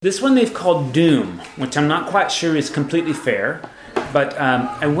This one they've called Doom, which I'm not quite sure is completely fair, but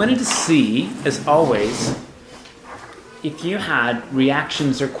I wanted to see, as always, if you had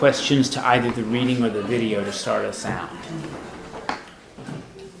reactions or questions to either the reading or the video to start us out.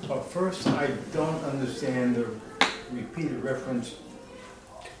 First, I don't understand the repeated reference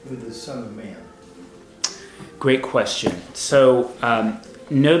to the Son of Man. Great question. So,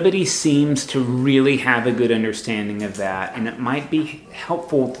 nobody seems to really have a good understanding of that, and it might be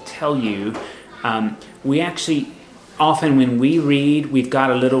helpful to tell you, we actually, often when we read, we've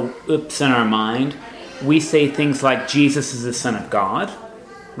got a little oops in our mind. We say things like Jesus is the Son of God,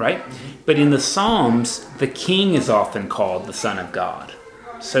 right? But in the Psalms, the King is often called the Son of God.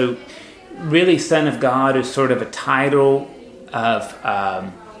 So really, Son of God is sort of a title of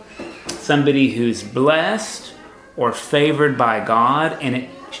somebody who's blessed or favored by God, and it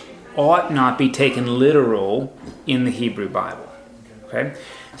ought not be taken literal in the Hebrew Bible. Okay?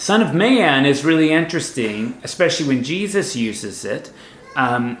 Son of Man is really interesting, especially when Jesus uses it.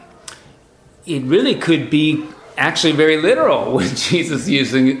 It really could be actually very literal when Jesus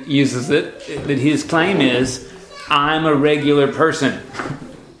uses it. That his claim is, I'm a regular person.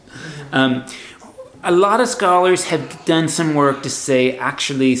 A lot of scholars have done some work to say,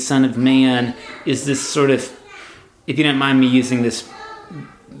 actually, Son of Man is this sort of, if you don't mind me using this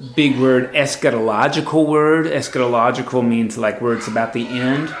big word, eschatological word. Eschatological means like words about the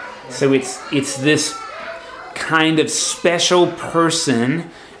end. So it's this kind of special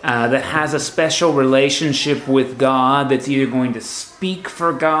person that has a special relationship with God, that's either going to speak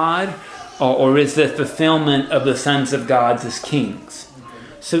for God or is the fulfillment of the sons of God as kings.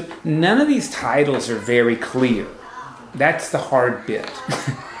 So none of these titles are very clear. That's the hard bit.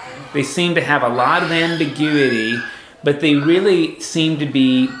 They seem to have a lot of ambiguity, but they really seem to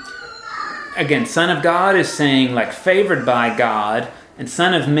be, again, Son of God is saying like favored by God, and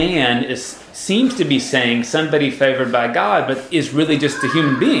Son of Man seems to be saying somebody favored by God, but is really just a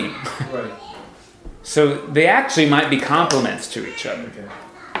human being. Right. So they actually might be complements to each other. Okay.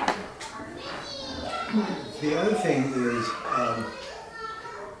 The other thing is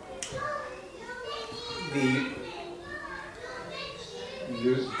the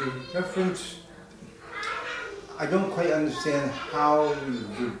reference. I don't quite understand how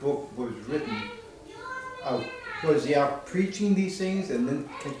the book was written. Was he out preaching these things and then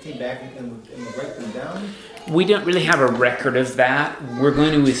came back and write them down? We don't really have a record of that. We're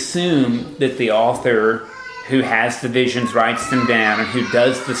going to assume that the author who has the visions writes them down, and who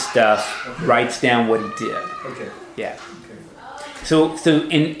does the stuff writes down what he did. Okay. Yeah. Okay. So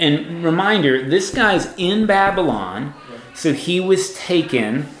and reminder, this guy's in Babylon, so he was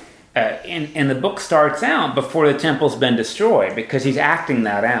taken. And the book starts out before the temple's been destroyed, because he's acting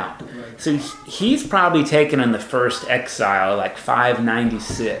that out. Right. So he's probably taken in the first exile, like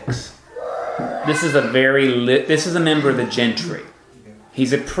 596. This is a member of the gentry.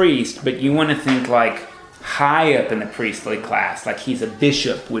 He's a priest, but you want to think like high up in the priestly class, like he's a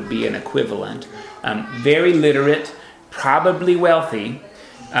bishop would be an equivalent. Very literate, probably wealthy,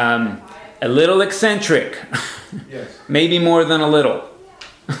 a little eccentric, yes. Maybe more than a little.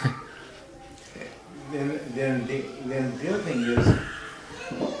 Then the other thing is,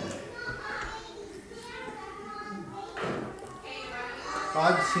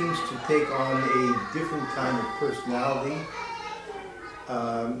 God seems to take on a different kind of personality.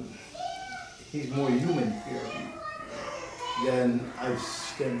 He's more human here than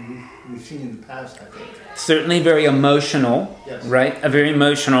we've seen in the past, I think. Certainly very emotional, yes. Right? Very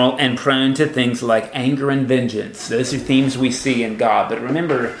emotional and prone to things like anger and vengeance. Those are themes we see in God. But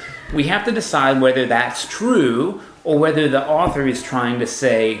remember, we have to decide whether that's true or whether the author is trying to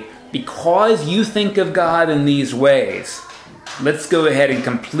say, because you think of God in these ways, let's go ahead and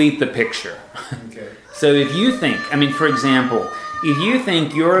complete the picture. Okay. So if you think, for example, if you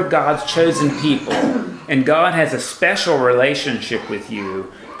think you're God's chosen people and God has a special relationship with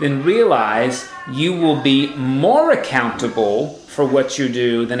you, then realize you will be more accountable for what you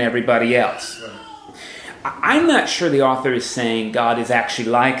do than everybody else. Right. I'm not sure the author is saying God is actually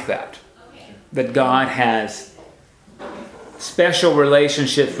like that. That God has special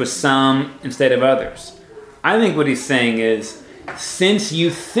relationships with some instead of others. I think what he's saying is, since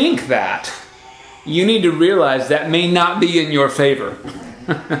you think that, you need to realize that may not be in your favor.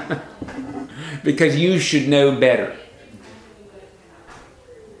 Because you should know better.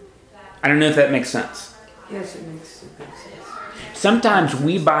 I don't know if that makes sense. Yes, it makes sense. Sometimes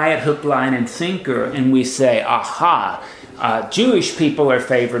we buy it hook, line, and sinker, and we say, Jewish people are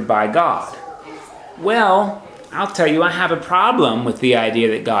favored by God. Well, I'll tell you, I have a problem with the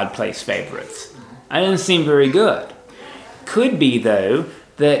idea that God plays favorites. That doesn't seem very good. Could be, though,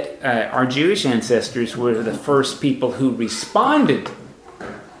 that our Jewish ancestors were the first people who responded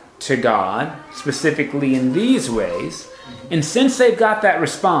to God, specifically in these ways. And since they've got that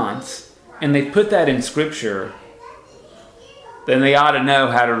response, and they've put that in Scripture, then they ought to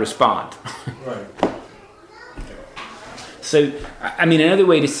know how to respond. Right. So, I mean, another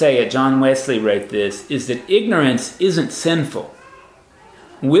way to say it, John Wesley wrote this, is that ignorance isn't sinful.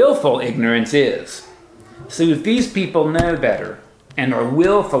 Willful ignorance is. So if these people know better and are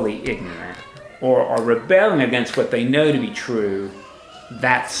willfully ignorant or are rebelling against what they know to be true,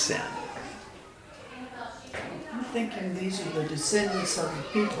 that's sin. I'm thinking these are the descendants of the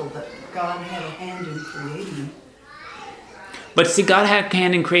people that God had a hand in creating. But see, God had a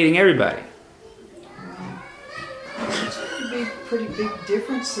hand in creating everybody. There's going to be pretty big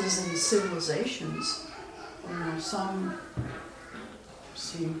differences in civilizations. You know, some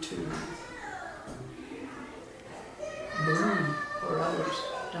seem to bloom where others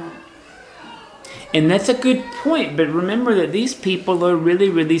don't. And that's a good point, but remember that these people are really,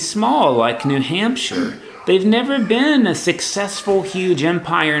 really small, like New Hampshire. They've never been a successful, huge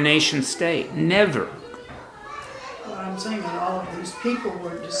empire nation state. Never. What I'm saying that all of these people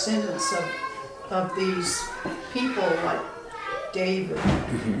were descendants of these people like David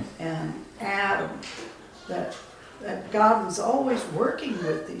and Adam, that God was always working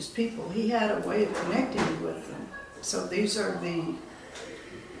with these people. He had a way of connecting with them. So these are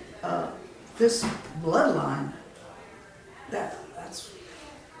this bloodline. That's.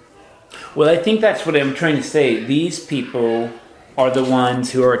 Well, I think that's what I'm trying to say. These people are the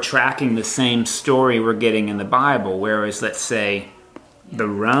ones who are tracking the same story we're getting in the Bible, whereas, let's say, the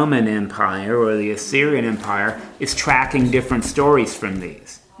Roman Empire or the Assyrian Empire is tracking different stories from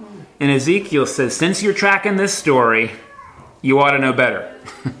these. And Ezekiel says, since you're tracking this story, you ought to know better.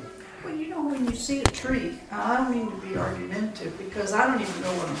 Well, you know, when you see a tree, I don't mean to be argumentative because I don't even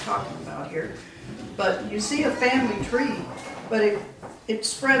know what I'm talking about here, but you see a family tree, but it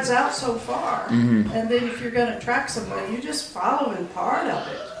spreads out so far, and then if you're going to track somebody, you just follow in part of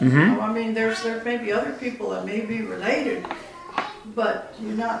it. You know, I mean, there may be other people that may be related, but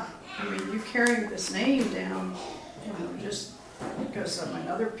you're not, I mean, you're carrying this name down, you know, just because, I mean,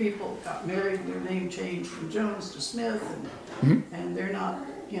 other people got married and their name changed from Jones to Smith, and they're not,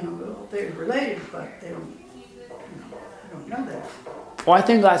 you know, they're related, but they don't know that. Well, I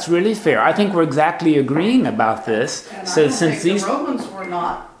think that's really fair. I think we're exactly agreeing about this. And So I don't since think these the Romans were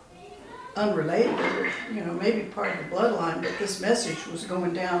not unrelated, they were, you know, maybe part of the bloodline, but this message was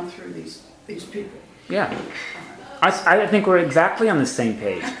going down through these people. Yeah. I think we're exactly on the same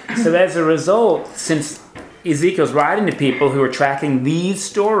page. So as a result, since Ezekiel's writing to people who are tracking these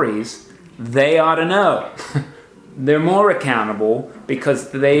stories, they ought to know. They're more accountable because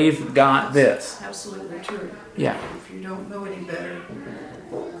they've got this. Absolutely true. Yeah. If you don't know any better,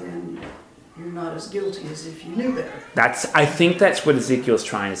 then you're not as guilty as if you knew better. I think that's what Ezekiel's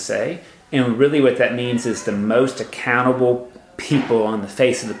trying to say. And really what that means is the most accountable people on the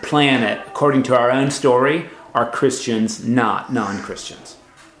face of the planet, according to our own story, are Christians, not non-Christians.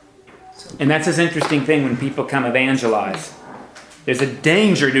 And that's this interesting thing when people come evangelize. There's a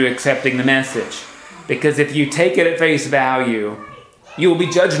danger to accepting the message. Because if you take it at face value, you will be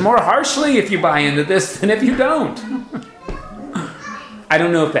judged more harshly if you buy into this than if you don't. I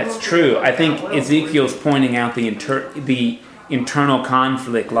don't know if that's true. I think Ezekiel's pointing out the internal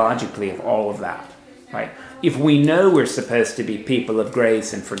conflict logically of all of that. Right? If we know we're supposed to be people of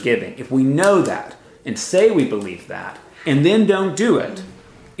grace and forgiving, if we know that and say we believe that, and then don't do it,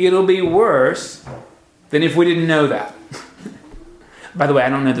 it'll be worse than if we didn't know that. By the way, I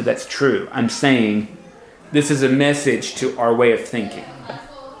don't know that that's true. I'm saying this is a message to our way of thinking.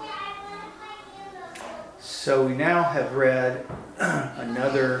 So we now have read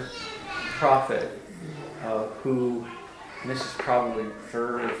another prophet who, and this is probably the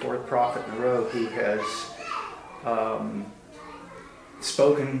third or fourth prophet in a row, who has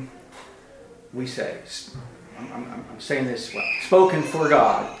spoken, we say, I'm saying this well, spoken for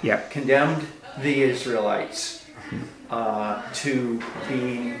God, condemned the Israelites to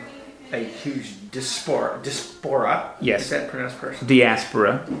being a huge diaspora. Yes. Is that pronounced correctly?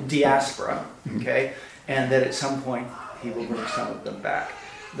 Diaspora. Okay? And that at some point he will bring some of them back.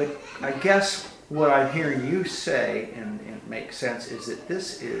 But I guess what I'm hearing you say, and make sense, is that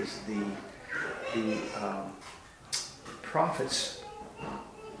this is the prophet's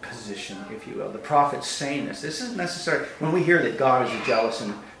position, if you will. The prophet's saying this. This isn't necessarily, when we hear that God is a jealous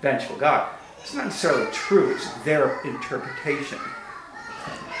and vengeful God, it's not necessarily true. It's their interpretation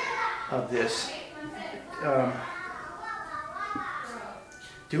of this.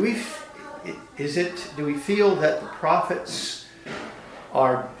 Do we feel that the prophets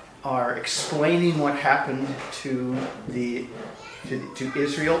are explaining what happened to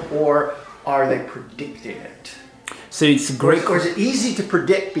Israel, or are they predicting it? So it's a great. Or is it easy to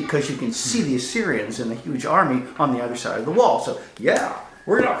predict because you can see the Assyrians and the huge army on the other side of the wall? So yeah,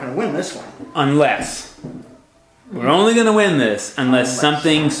 we're not going to win this one. Unless we're only going to win this unless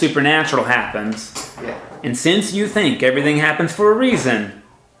something supernatural happens. Yeah. And since you think everything happens for a reason,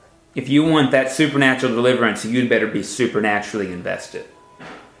 if you want that supernatural deliverance, you'd better be supernaturally invested.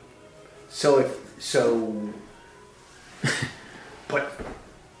 But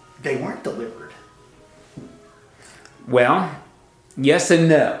they weren't delivered. Well, yes and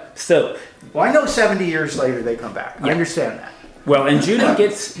no. So, well, I know 70 years later they come back. I Yeah. understand that. well, and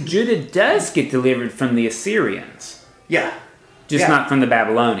Judah does get delivered from the Assyrians, Yeah. just Yeah. not from the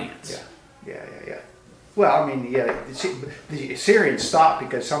Babylonians. Yeah. Well, I mean, yeah, the Assyrians stop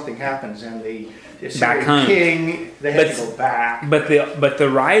because something happens, and the Back home. Assyrian king, they have to go back. But the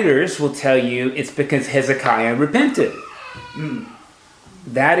writers will tell you it's because Hezekiah repented.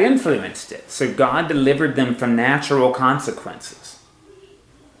 That influenced it. So God delivered them from natural consequences.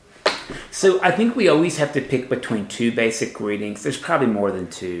 So I think we always have to pick between two basic readings. There's probably more than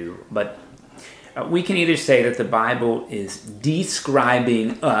two, but we can either say that the Bible is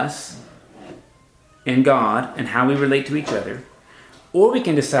describing us and God and how we relate to each other, or we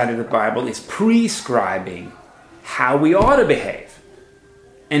can decide that the Bible is prescribing how we ought to behave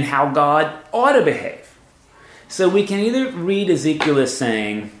and how God ought to behave. So we can either read Ezekiel as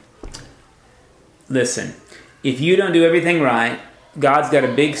saying, listen, if you don't do everything right, God's got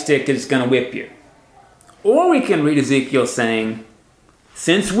a big stick that's going to whip you. Or we can read Ezekiel saying,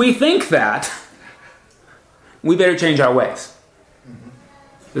 since we think that, we better change our ways.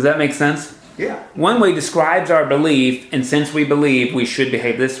 Does that make sense? Yeah. One way describes our belief, and since we believe, we should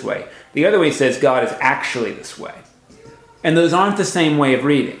behave this way. The other way says God is actually this way. And those aren't the same way of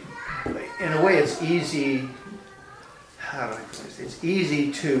reading. In a way, it's easy. How do I put this? It's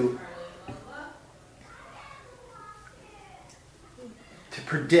easy to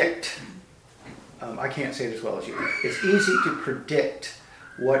predict. I can't say it as well as you. It's easy to predict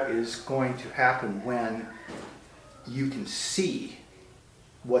what is going to happen when you can see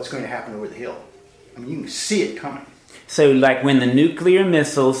what's going to happen over the hill. I mean, you can see it coming. So, like when the nuclear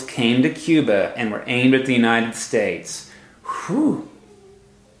missiles came to Cuba and were aimed at the United States,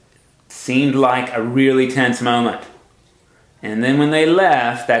 seemed like a really tense moment. And then when they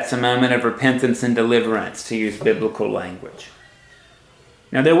left, that's a moment of repentance and deliverance, to use biblical language.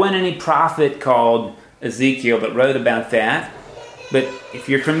 Now, there wasn't any prophet called Ezekiel that wrote about that, but if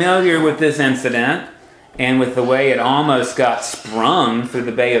you're familiar with this incident, and with the way it almost got sprung through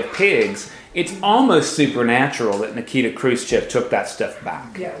the Bay of Pigs, it's almost supernatural that Nikita Khrushchev took that stuff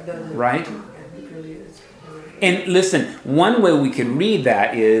back. Yeah, it does. Right? It really is. And listen, one way we could read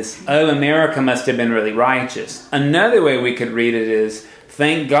that is, oh, America must have been really righteous. Another way we could read it is,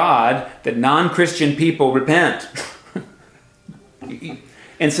 thank God that non-Christian people repent.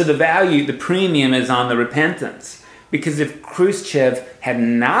 And so the premium is on the repentance. Because if Khrushchev had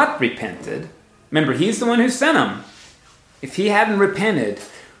not repented, remember, he's the one who sent him. If he hadn't repented,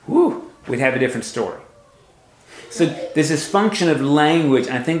 we'd have a different story. So there's this function of language,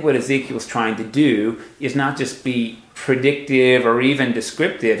 and I think what Ezekiel's trying to do is not just be predictive or even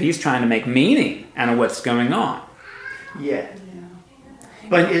descriptive. He's trying to make meaning out of what's going on. Yeah.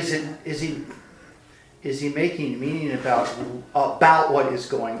 But is he making meaning about what is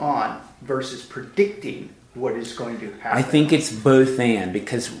going on versus predicting what is going to happen? I think it's both and,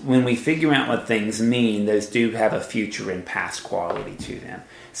 because when we figure out what things mean, those do have a future and past quality to them.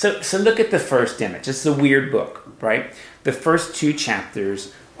 So look at the first image. It's a weird book, right? The first two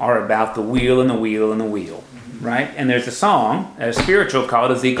chapters are about the wheel and the wheel and the wheel, right? And there's a song, a spiritual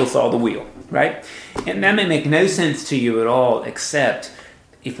called Ezekiel Saw the Wheel, right? And that may make no sense to you at all, except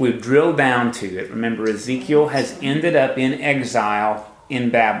if we drill down to it. Remember, Ezekiel has ended up in exile in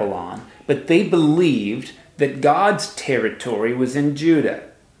Babylon, but they believed that God's territory was in Judah.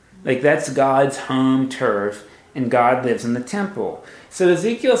 Like, that's God's home turf, and God lives in the temple. So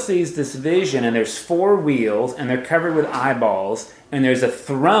Ezekiel sees this vision, and there's 4 wheels, and they're covered with eyeballs, and there's a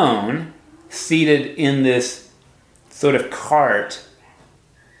throne seated in this sort of cart.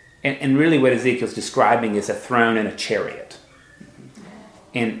 And really what Ezekiel's describing is a throne and a chariot.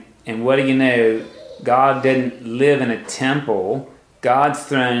 And what do you know? God didn't live in a temple. God's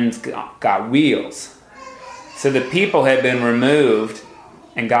throne's got wheels. So the people had been removed,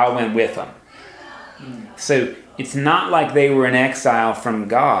 and God went with them. So it's not like they were in exile from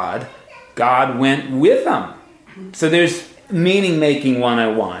God. God went with them. So there's meaning-making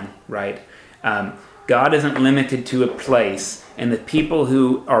 101, right? God isn't limited to a place, And the people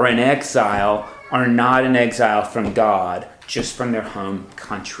who are in exile are not in exile from God, just from their home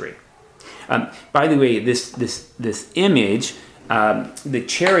country. By the way, this image, the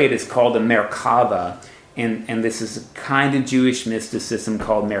chariot is called a Merkava, and this is a kind of Jewish mysticism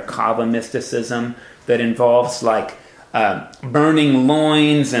called Merkava mysticism that involves like burning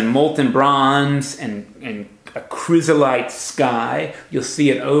loins and molten bronze and a chrysolite sky. You'll see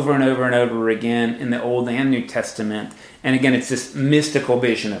it over and over and over again in the Old and New Testament. And again, it's this mystical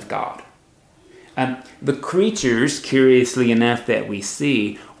vision of God. The creatures, curiously enough, that we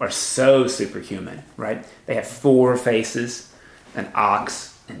see are so superhuman, right? They have 4 faces, an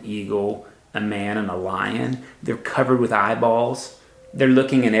ox, an eagle, a man, and a lion. They're covered with eyeballs. They're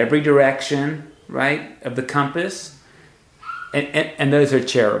looking in every direction, right, of the compass. And those are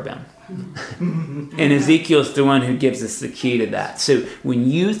cherubim. And Ezekiel's the one who gives us the key to that. So when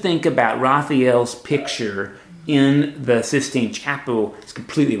you think about Raphael's picture in the Sistine Chapel, it's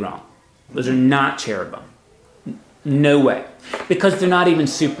completely wrong. Those are not cherubim. No way. Because they're not even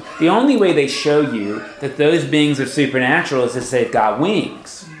super. The only way they show you that those beings are supernatural is if they've got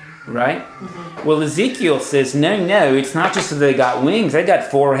wings, right? Well, Ezekiel says, no, it's not just that they got wings. They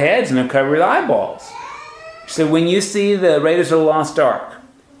got 4 heads and they're covered with eyeballs. So when you see the Raiders of the Lost Ark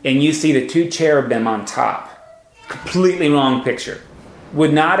and you see the 2 cherubim on top, completely wrong picture.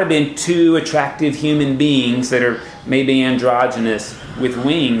 Would not have been 2 attractive human beings that are maybe androgynous with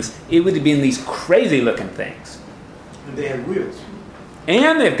wings. It would have been these crazy looking things. And they have wheels.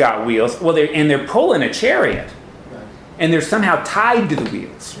 And they've got wheels. Well, they're pulling a chariot. Right. And they're somehow tied to the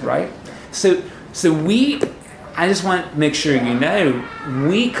wheels, right? So I just want to make sure you know,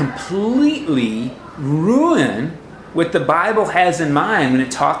 we completely ruin what the Bible has in mind when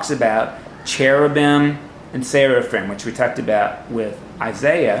it talks about cherubim and seraphim, which we talked about with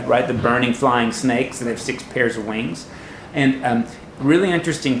Isaiah, right? The burning flying snakes that have 6 pairs of wings. And really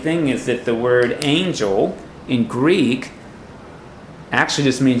interesting thing is that the word angel in Greek actually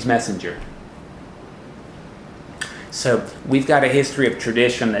just means messenger. So we've got a history of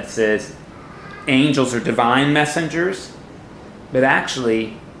tradition that says angels are divine messengers, but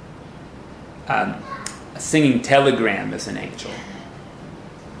actually a singing telegram is an angel.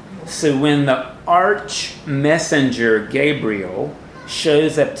 So when the arch messenger Gabriel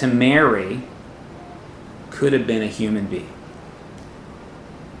shows up to Mary, could have been a human being.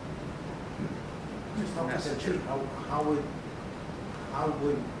 How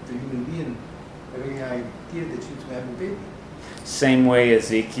would the human being have any idea that she's going to have a baby? Same way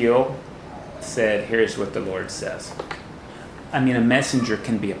Ezekiel said, here's what the Lord says. I mean, a messenger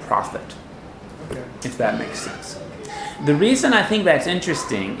can be a prophet, Okay. if that makes sense. The reason I think that's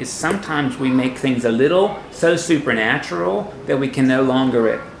interesting is sometimes we make things a little so supernatural that we can no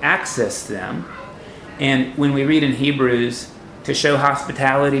longer access them. And when we read in Hebrews to show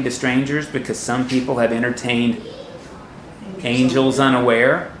hospitality to strangers because some people have entertained angels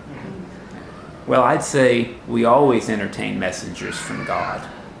unaware, well, I'd say we always entertain messengers from God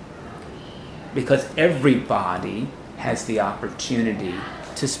because everybody has the opportunity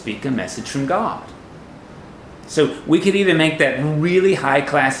to speak a message from God. So we could either make that really high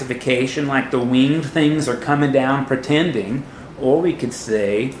classification, like the winged things are coming down pretending, or we could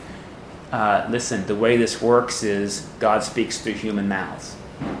say, listen, the way this works is God speaks through human mouths,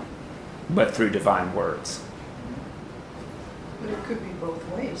 but through divine words. But it could be both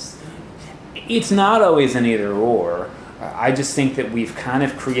ways. It's not always an either or. I just think that we've kind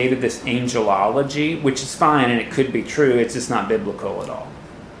of created this angelology, which is fine and it could be true. It's just not biblical at all,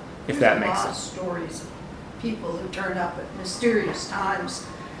 if that makes sense. There's a lot of stories of people who turn up at mysterious times,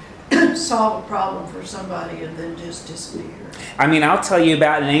 solve a problem for somebody, and then just disappear. I mean, I'll tell you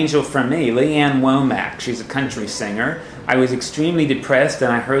about an angel from me, Leanne Womack. She's a country singer. I was extremely depressed,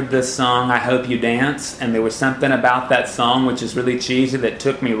 and I heard this song, I Hope You Dance, and there was something about that song, which is really cheesy, that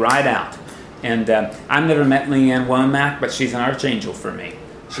took me right out. And I've never met Leanne Womack, but she's an archangel for me.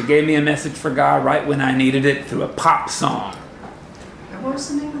 She gave me a message for God right when I needed it through a pop song. And what was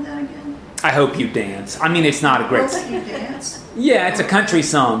the name of that again? I Hope You Dance. I mean, it's not a great Was song. it You Dance? Yeah, it's a country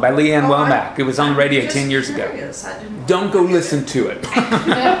song by Leanne Womack. It was on radio 10 years ago. Ago. Don't go listen to it.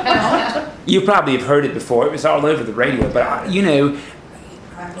 You probably have heard it before. It was all over the radio. But, you know,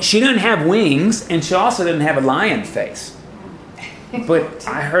 she doesn't have wings, and she also doesn't have a lion face. But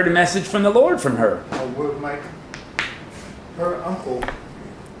I heard a message from the Lord from her. Her uncle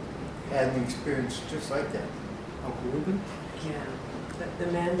had an experience just like that. Uncle Reuben? Yeah, the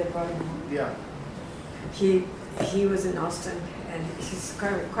man that brought him home. Yeah. He was in Austin, and he's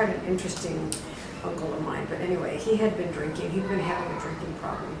quite an interesting uncle of mine. But anyway, he had been drinking. He'd been having a drinking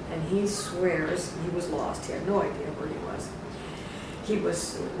problem, and he swears he was lost. He had no idea where he was. he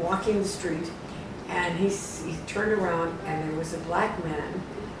was walking the street, and he turned around, and there was a black man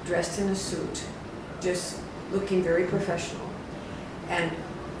dressed in a suit, just looking very professional. And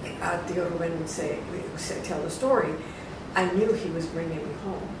the older man would tell the story. I knew he was bringing me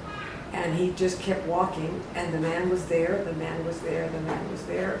home. And he just kept walking, and the man was there, the man was there, the man was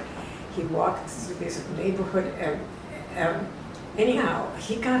there. He walked through this neighborhood, and anyhow,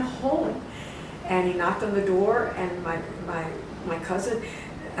 he got home, and he knocked on the door, and my cousin,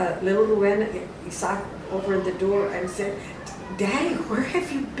 little Luann, he saw over at the door and said, "Daddy, where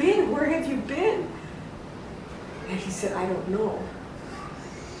have you been? Where have you been?" And he said, I don't know,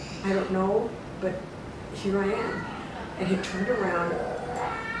 but here I am. And he turned around,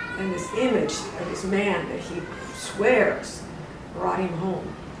 and this image of this man that he swears brought him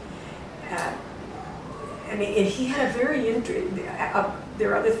home. And he had a very interesting,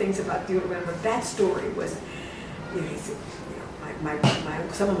 there are other things about Theodore Van, but that story was, he said,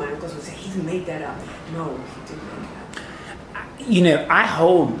 some of my uncles would say, he made that up. No, he didn't make it up. I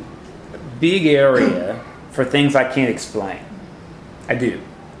hold a big area for things I can't explain. I do.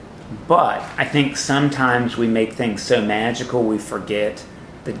 But I think sometimes we make things so magical we forget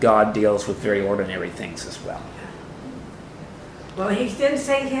that God deals with very ordinary things as well. Well, he didn't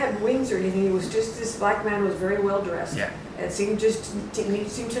say he had wings or anything. He was just, this black man was very well dressed. Yeah. And seemed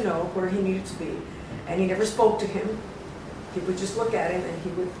to know where he needed to be. And he never spoke to him. He would just look at him, and he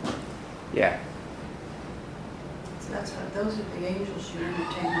would... Yeah. So that's how, those are the angels you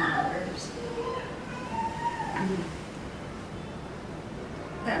entertain unawares.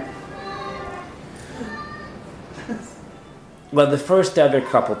 Yeah. Well, the first other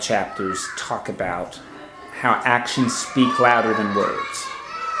couple chapters talk about how actions speak louder than words,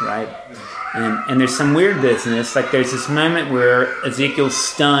 right? And there's some weird business. Like there's this moment where Ezekiel's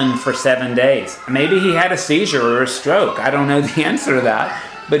stunned for 7 days. Maybe he had a seizure or a stroke. I don't know the answer to that.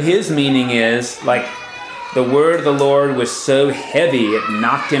 But his meaning is, like, the word of the Lord was so heavy it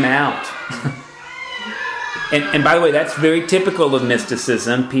knocked him out. And by the way, that's very typical of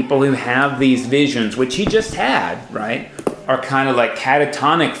mysticism. People who have these visions, which he just had, right, are kind of like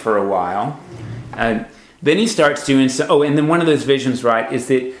catatonic for a while. Then he starts doing so. Oh, and then one of those visions, right, is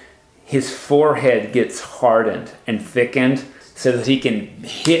that his forehead gets hardened and thickened so that he can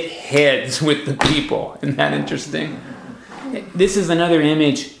hit heads with the people. Isn't that interesting? This is another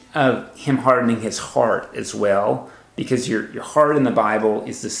image of him hardening his heart as well, because your heart in the Bible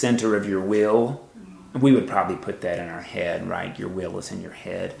is the center of your will. We would probably put that in our head, right? Your will is in your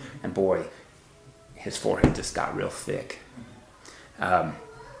head. And boy, his forehead just got real thick.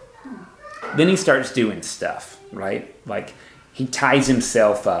 Then he starts doing stuff, right? Like he ties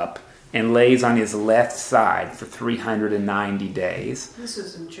himself up and lays on his left side for 390 days. This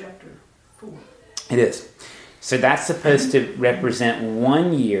is in chapter 4. It is. So that's supposed to represent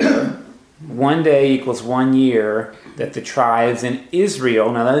 1 year. 1 day equals 1 year that the tribes in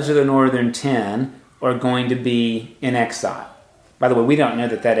Israel, now those are the northern 10, are going to be in exile. By the way, we don't know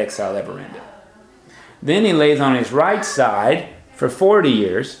that exile ever ended. Then he lays on his right side for 40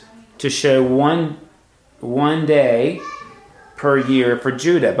 years to show one day per year for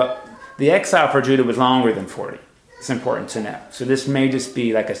Judah. But the exile for Judah was longer than 40. It's important to know. So this may just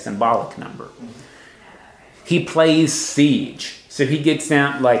be like a symbolic number. He plays siege. So he gets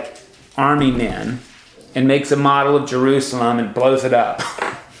out like army men and makes a model of Jerusalem and blows it up.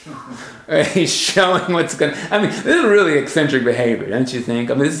 He's showing what's going to... I mean, this is really eccentric behavior, don't you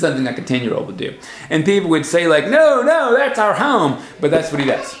think? I mean, this is something like a 10-year-old would do. And people would say, like, no, that's our home. But that's what he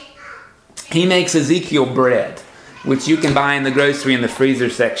does. He makes Ezekiel bread, which you can buy in the grocery in the freezer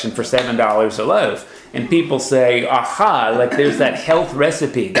section for $7 a loaf. And people say, aha, like there's that health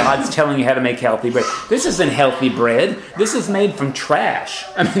recipe. God's telling you how to make healthy bread. This isn't healthy bread. This is made from trash.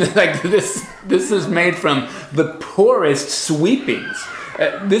 I mean, like this is made from the poorest sweepings.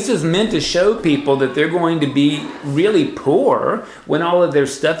 This is meant to show people that they're going to be really poor when all of their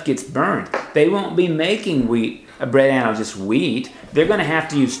stuff gets burned. They won't be making bread out of just wheat. They're going to have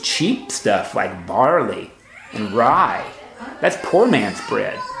to use cheap stuff like barley and rye. That's poor man's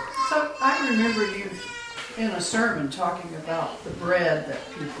bread. So I remember you in a sermon talking about the bread that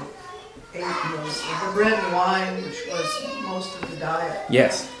people ate was the bread and wine, which was most of the diet.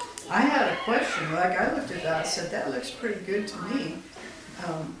 Yes. I had a question. Like I looked at that, I said that looks pretty good to me.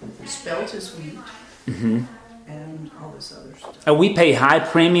 Spelt is wheat, and all this other stuff. We pay high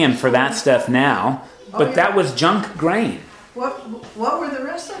premium for that stuff now, but that was junk grain. What were the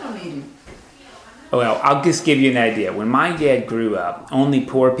rest of them eating? Well, I'll just give you an idea. When my dad grew up, only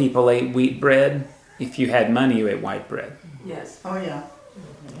poor people ate wheat bread. If you had money, you ate white bread. Yes. Oh, yeah.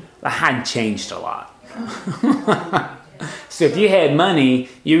 I hadn't changed a lot. So if you had money,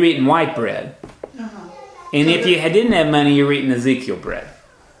 you're eating white bread. Uh-huh. And if you didn't have money, you're eating Ezekiel bread.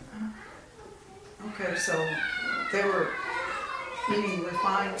 Okay, so they were eating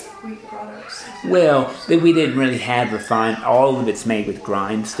refined wheat products? Well, we didn't really have refined. All of it's made with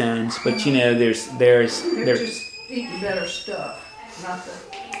grindstones, but you know, They're just eating better stuff, not the...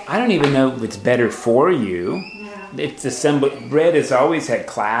 I don't even know if it's better for you. Yeah. It's a symbol. Bread has always had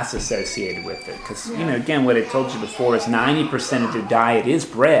class associated with it, because you know, again, what I told you before is 90% of their diet is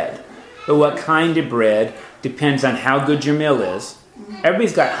bread. But what kind of bread depends on how good your mill is.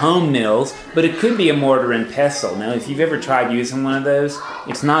 Everybody's got home mills, but it could be a mortar and pestle. Now, if you've ever tried using one of those,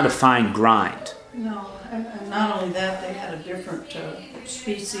 it's not a fine grind. No, and not only that, they had a different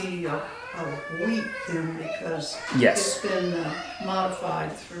species of wheat then, because Yes. it's been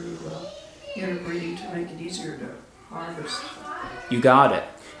modified through interbreeding to make it easier to harvest. You got it.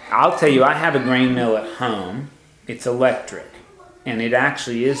 I'll tell you, I have a grain mill at home. It's electric, and it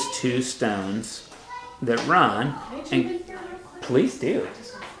actually is 2 stones that run. And please do.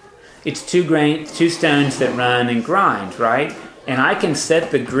 It's 2 stones that run and grind, right? And I can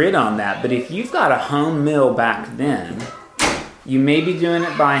set the grid on that. But if you've got a home mill back then, you may be doing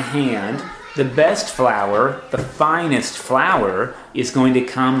it by hand. The best flour, the finest flour, is going to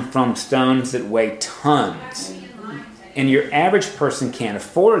come from stones that weigh tons. And your average person can't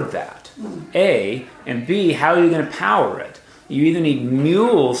afford that. A, and B, how are you going to power it? You either need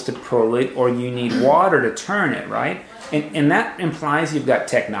mules to pull it or you need water to turn it, right? And that implies you've got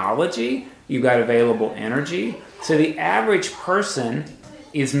technology, you've got available energy. So the average person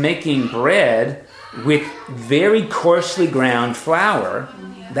is making bread with very coarsely ground flour.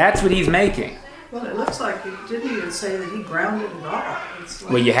 That's what he's making. Well, it looks like it didn't even say that he ground it at all. It's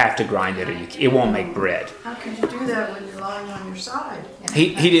like, Well, you have to grind it or it won't make bread. how could you do that when you're lying on your side?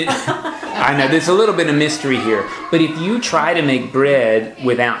 He did. I know there's a little bit of mystery here, but if you try to make bread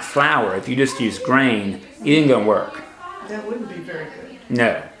without flour, if you just use grain, it ain't gonna work. That wouldn't be very good.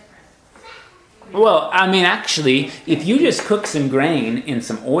 No. Well, I mean, actually, if you just cook some grain in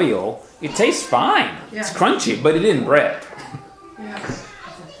some oil, it tastes fine. Yeah. It's crunchy, but it isn't bread. Yeah.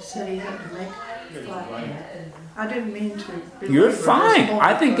 So you have to make flat bread. I didn't mean to. belabor You're this fine. point,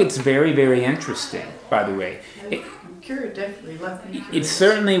 I think but it's very, very interesting, by the way. I'm curious, definitely left me It curious.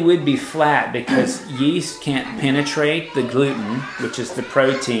 certainly would be flat because yeast can't penetrate the gluten, which is the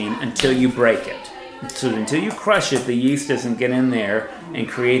protein, until you break it. So until you crush it, the yeast doesn't get in there and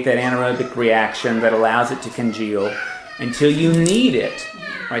create that anaerobic reaction that allows it to congeal until you knead it.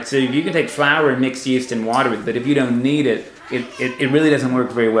 Right? So you can take flour and mix yeast and water with it, but if you don't knead it, it really doesn't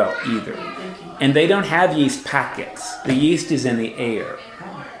work very well either. And they don't have yeast packets. The yeast is in the air.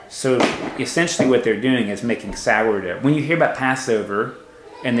 So essentially what they're doing is making sourdough. When you hear about Passover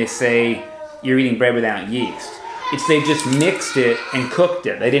and they say you're eating bread without yeast, it's they just mixed it and cooked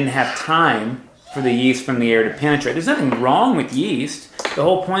it. They didn't have time for the yeast from the air to penetrate. There's nothing wrong with yeast. The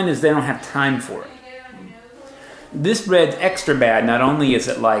whole point is they don't have time for it. This bread's extra bad. Not only is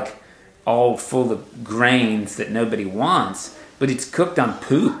it like all full of grains that nobody wants, but it's cooked on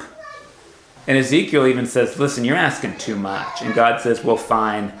poop. And Ezekiel even says, listen, you're asking too much. And God says, well,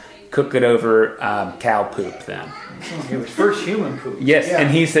 fine, cook it over cow poop then. It was first human poop. Yes, Yeah.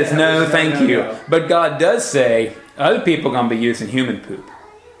 and he says, Yeah, no, no, thank no, you. no. But God does say, other people are going to be using human poop.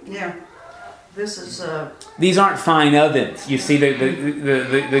 Yeah. This is, These aren't fine ovens. You see,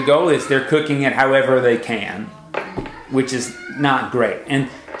 the goal is they're cooking it however they can, which is not great. And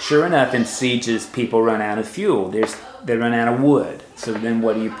sure enough, in sieges, people run out of fuel. They run out of wood. So then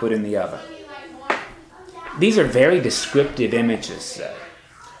what do you put in the oven? These are very descriptive images, though.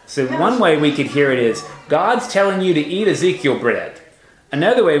 So one way we could hear it is, God's telling you to eat Ezekiel bread.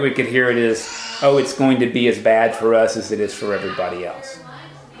 Another way we could hear it is, oh, it's going to be as bad for us as it is for everybody else.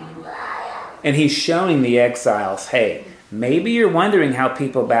 And he's showing the exiles, hey, maybe you're wondering how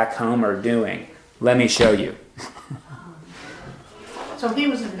people back home are doing. Let me show you. so he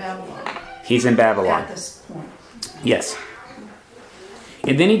was in Babylon He's in Babylon. at this point. Yes.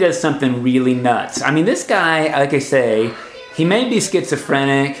 And then he does something really nuts. I mean, this guy, like I say, he may be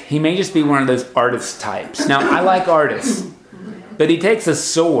schizophrenic. He may just be one of those artist types. Now, I like artists. But he takes a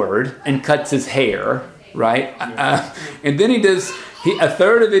sword and cuts his hair, right? And then he does... a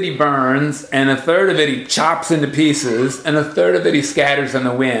third of it he burns, and a third of it he chops into pieces, and a third of it he scatters in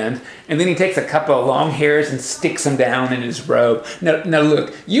the wind, and then he takes a couple of long hairs and sticks them down in his robe. Now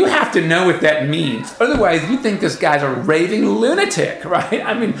look, you have to know what that means. Otherwise, you think this guy's a raving lunatic, right?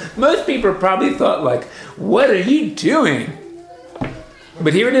 I mean, most people probably thought, like, what are you doing?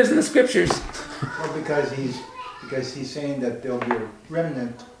 But here it is in the scriptures. Well, because he's saying that there'll be a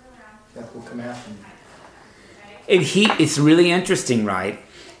remnant that will come after him. It's really interesting, right?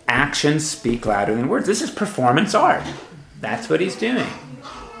 Actions speak louder than words. This is performance art. That's what he's doing.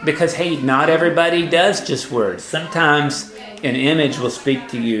 Because, hey, not everybody does just words. Sometimes an image will speak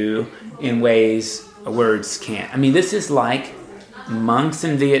to you in ways words can't. I mean, this is like monks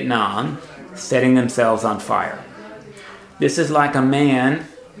in Vietnam setting themselves on fire. This is like a man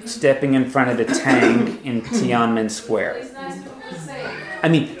stepping in front of the tank in Tiananmen Square. I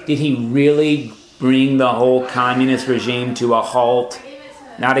mean, did he really bring the whole communist regime to a halt?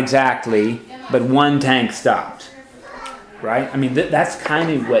 Not exactly, but one tank stopped. Right? I mean, that's kind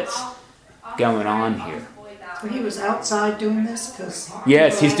of what's going on here. He was outside doing this? Cause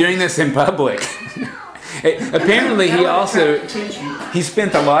yes, he's doing this in public. Apparently, he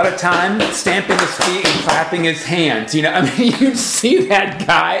spent a lot of time stamping his feet and clapping his hands. You know, I mean, you'd see that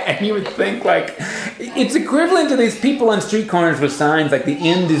guy and you would think, like, it's equivalent to these people on street corners with signs like the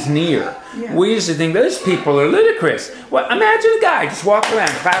end is near. Yeah. We used to think those people are ludicrous. Well, imagine a guy just walking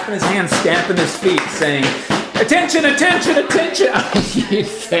around, clapping his hands, stamping his feet, saying, "Attention, attention, attention." You'd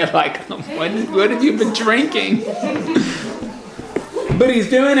say, like, what have you been drinking? But he's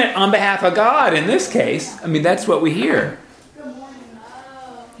doing it on behalf of God in this case. I mean, that's what we hear.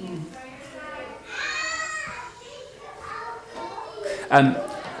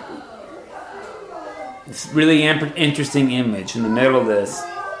 It's really interesting image. In the middle of this,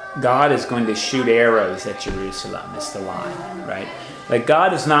 God is going to shoot arrows at Jerusalem. It's the line, right? Like,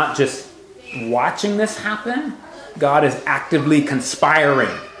 God is not just watching this happen. God is actively conspiring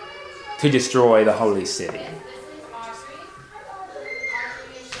to destroy the holy city.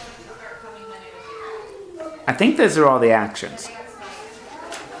 I think those are all the actions.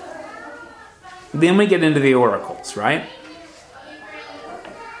 Then we get into the oracles, right?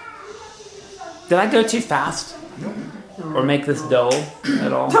 Did I go too fast? Or make this dull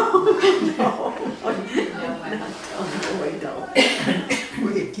at all?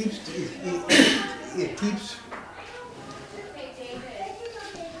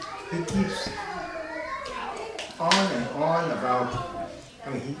 It keeps on and on about. I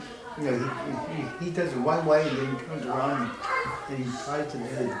mean, he does it one way and then he comes around and he tries to do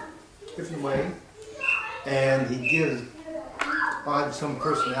it a different way, and he gives God some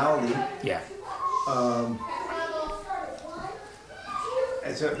personality. Yeah.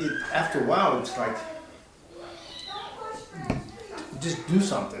 And so after a while, it's like, just do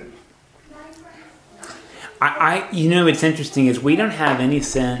something. What's interesting is we don't have any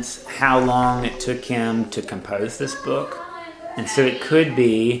sense how long it took him to compose this book. And so it could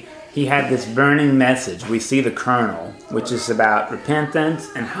be he had this burning message. We see the kernel, which is about repentance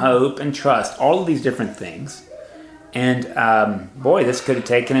and hope and trust, all of these different things. And this could have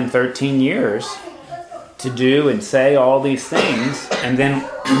taken him 13 years to do and say all these things. And then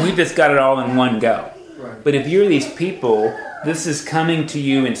we just got it all in one go. Right. But if you're these people, this is coming to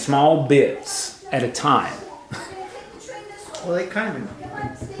you in small bits at a time. Well, they kind of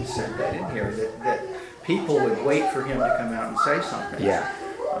said that in here, that people would wait for him to come out and say something. Yeah.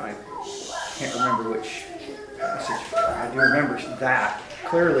 I can't remember which passage. I do remember that.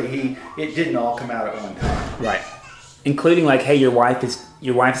 Clearly, it didn't all come out at one time. Right. Including, like, hey, your wife is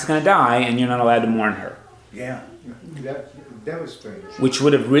going to die and you're not allowed to mourn her. Yeah. That was strange. Which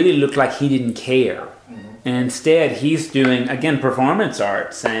would have really looked like he didn't care. Mm-hmm. And instead, he's doing, again, performance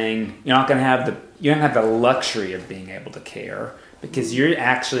art, saying you don't have the luxury of being able to care because you're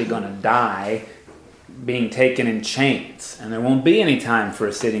actually going to die being taken in chains. And there won't be any time for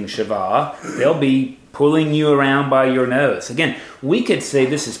a sitting Shiva. They'll be pulling you around by your nose. Again, we could say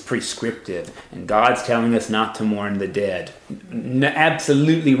this is prescriptive and God's telling us not to mourn the dead.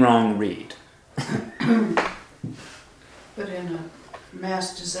 Absolutely wrong read. But in a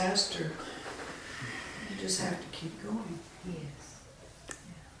mass disaster, you just have to keep going. Yes.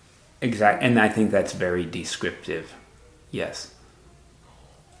 Exactly, and I think that's very descriptive. Yes.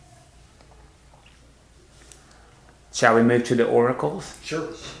 Shall we move to the oracles? Sure.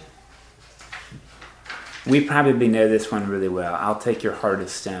 We probably know this one really well. I'll take your heart of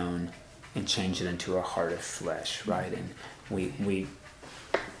stone and change it into a heart of flesh, right? And we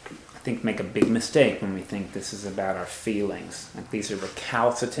I think make a big mistake when we think this is about our feelings. Like these are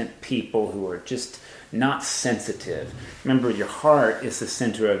recalcitrant people who are just not sensitive. Remember, your heart is the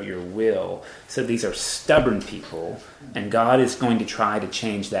center of your will. So these are stubborn people, and God is going to try to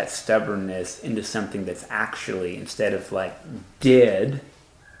change that stubbornness into something that's actually, instead of like dead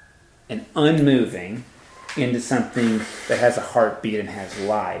and unmoving, into something that has a heartbeat and has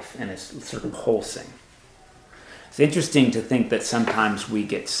life and is sort of pulsing. It's interesting to think that sometimes we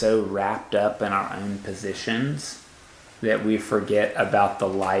get so wrapped up in our own positions that we forget about the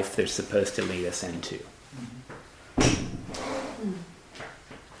life they're supposed to lead us into.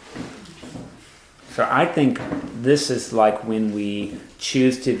 So I think this is like when we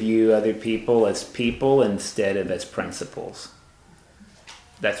choose to view other people as people instead of as principles.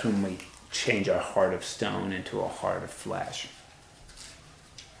 That's when we change our heart of stone into a heart of flesh.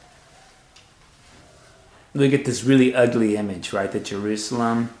 Look at this really ugly image, right? That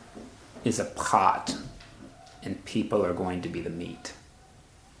Jerusalem is a pot and people are going to be the meat.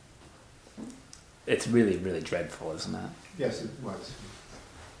 It's really, really dreadful, isn't it? Yes, it was.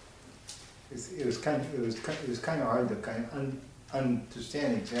 It was kind of hard to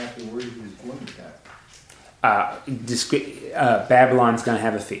understand exactly where he was going with that. Babylon's going to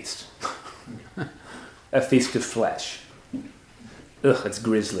have a feast. A feast of flesh. Ugh, it's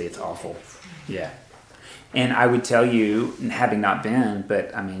grisly, it's awful. Yeah. And I would tell you, having not been,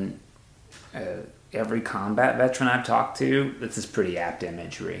 but I mean, every combat veteran I've talked to, this is pretty apt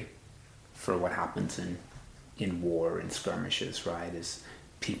imagery for what happens in war and skirmishes, right? Is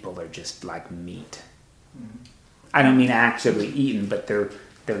people are just like meat. Mm-hmm. I don't mean actually eaten, but they're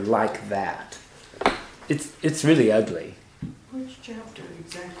like that. It's really ugly. Which chapter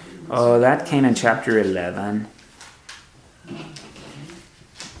exactly? Oh, that came in chapter 11.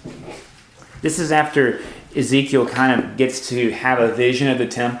 This is after Ezekiel kind of gets to have a vision of the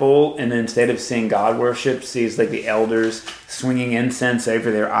temple, and then instead of seeing God worship, sees like the elders swinging incense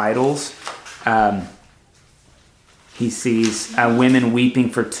over their idols. He sees women weeping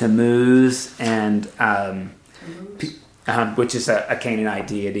for Tammuz, and which is a Canaanite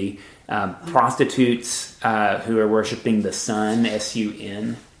deity. Prostitutes who are worshiping the sun,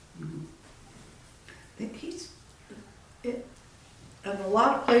 S-U-N. In a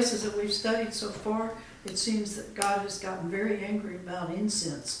lot of places that we've studied so far, it seems that God has gotten very angry about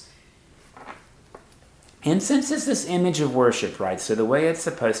incense. Incense is this image of worship, right? So the way it's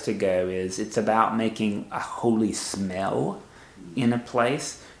supposed to go is it's about making a holy smell in a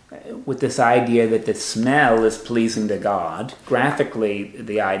place, with this idea that the smell is pleasing to God. Graphically,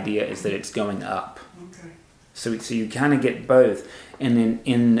 the idea is that it's going up. Okay. So you kind of get both. And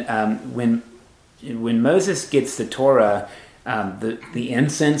then when Moses gets the Torah, the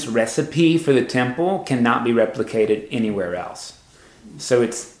incense recipe for the temple cannot be replicated anywhere else. So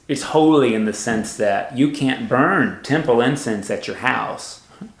it's holy in the sense that you can't burn temple incense at your house.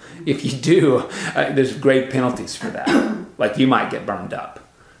 If you do, there's great penalties for that. Like you might get burned up.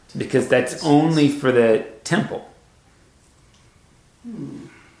 Because that's only for the temple.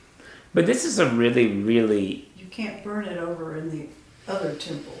 But this is a really, really... You can't burn it over in the other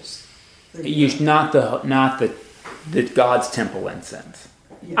temples. Not the God's temple incense.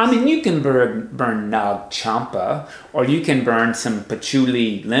 Yes. I mean, you can burn Nag Champa, or you can burn some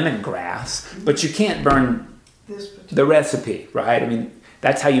patchouli lemongrass, but you can't burn the recipe, right? I mean,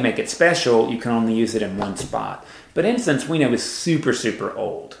 that's how you make it special. You can only use it in one spot. But incense, we know, is super, super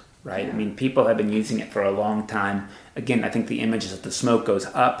old, right? I mean, people have been using it for a long time. Again, I think the image is that the smoke goes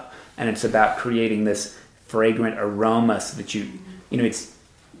up, and it's about creating this fragrant aroma so that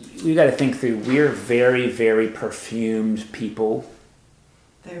we got to think through, we're very, very perfumed people.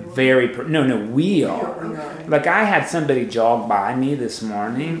 We are. Okay. Like I had somebody jog by me this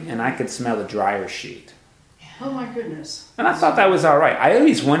morning, and I could smell the dryer sheet. Oh my goodness. And I thought that was all right. I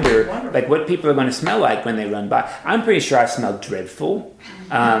always wonder, like, what people are going to smell like when they run by. I'm pretty sure I smell dreadful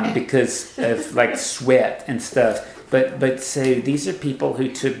because of, like, sweat and stuff. But so these are people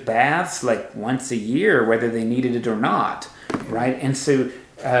who took baths, like, once a year, whether they needed it or not, right? And so,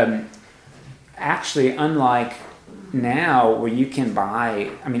 actually, unlike now where you can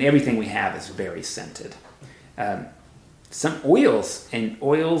buy, I mean, everything we have is very scented. Some oils and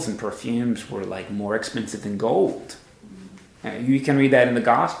perfumes were like more expensive than gold. You can read that in the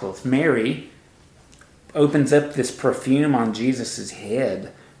Gospels. Mary opens up this perfume on Jesus'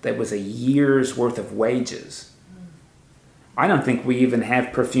 head that was a year's worth of wages. I don't think we even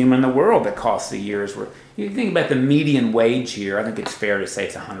have perfume in the world that costs a year's worth. You think about the median wage here, I think it's fair to say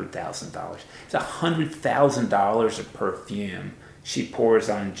it's $100,000. It's $100,000 of perfume she pours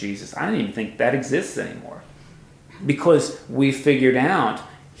on Jesus. I don't even think that exists anymore. Because we figured out,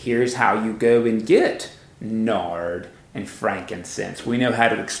 here's how you go and get nard and frankincense. We know how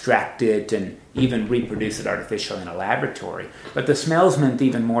to extract it and even reproduce it artificially in a laboratory. But the smells meant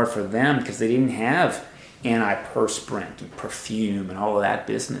even more for them because they didn't have antiperspirant and perfume and all of that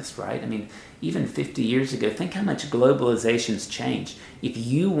business, right? I mean, even 50 years ago, think how much globalization's changed. If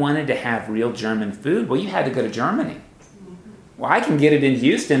you wanted to have real German food, well, you had to go to Germany. Well, I can get it in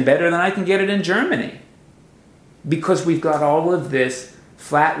Houston better than I can get it in Germany. Because we've got all of this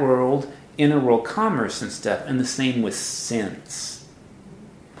flat world, interworld commerce and stuff, and the same with scents.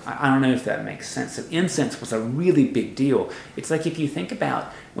 I don't know if that makes sense. So incense was a really big deal. It's like if you think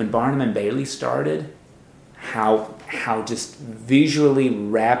about when Barnum and Bailey started, how just visually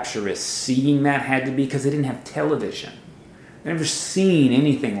rapturous seeing that had to be, because they didn't have television. They've never seen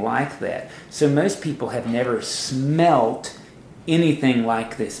anything like that. So most people have never smelt anything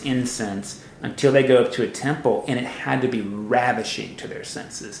like this incense until they go up to a temple, and it had to be ravishing to their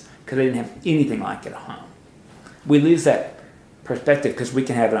senses because they didn't have anything like it at home. We lose that perspective because we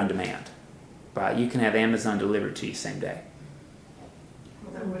can have it on demand. Right? You can have Amazon delivered to you same day.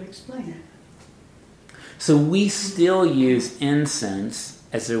 Well, that would explain it. So we still use incense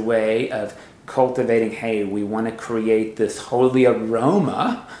as a way of cultivating, hey, we want to create this holy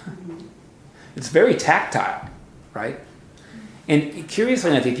aroma. It's very tactile, right? And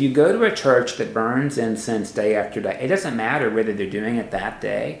curiously enough, if you go to a church that burns incense day after day, it doesn't matter whether they're doing it that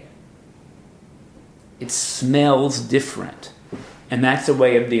day. It smells different. And that's a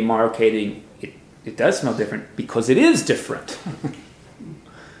way of demarcating it does smell different because it is different.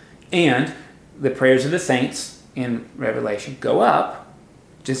 And the prayers of the saints in Revelation go up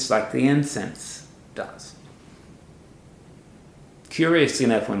just like the incense does. Curiously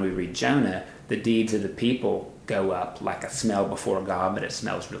enough, when we read Jonah, the deeds of the people go up like a smell before God, but it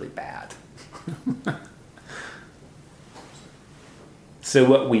smells really bad. So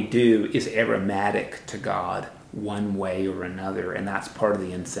what we do is aromatic to God one way or another, and that's part of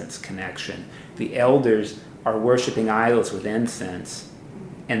the incense connection. The elders are worshiping idols with incense,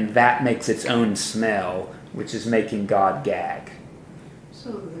 and that makes its own smell, which is making God gag.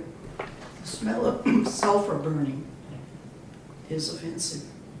 So the smell of sulfur burning is offensive,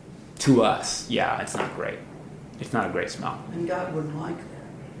 To us, yeah, it's not great. It's not a great smell. and God wouldn't like that.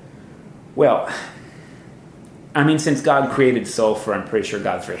 Well, I mean, since God created sulfur, I'm pretty sure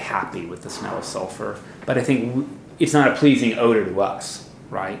God's very happy with the smell of sulfur. But I think it's not a pleasing odor to us,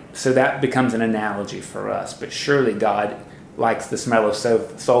 right? So that becomes an analogy for us. But surely God likes the smell of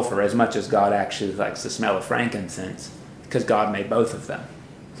sulfur as much as God actually likes the smell of frankincense, because God made both of them.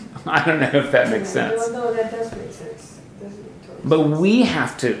 I don't know if that makes sense. No, that does make sense. But we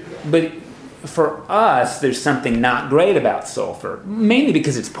have to, but for us, there's something not great about sulfur, mainly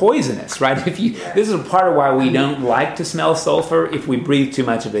because it's poisonous, right? This is a part of why we don't like to smell sulfur. If we breathe too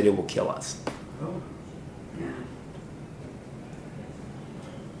much of it, it will kill us. Oh,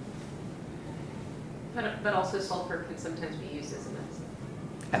 yeah. But also sulfur can sometimes be used as a medicine.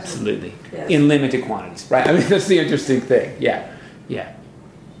 Absolutely. Yes. In limited quantities, right? I mean, that's the interesting thing. Yeah.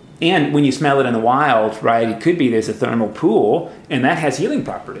 And when you smell it in the wild, right, it could be there's a thermal pool, and that has healing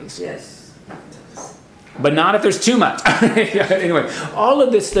properties. Yes. But not if there's too much. Anyway, all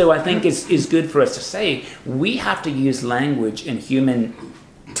of this, though, I think is good for us to say. We have to use language and human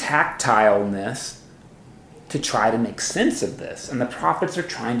tactileness to try to make sense of this. And the prophets are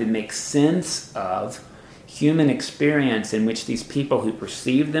trying to make sense of human experience in which these people who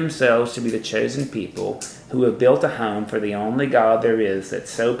perceive themselves to be the chosen people, who have built a home for the only God there is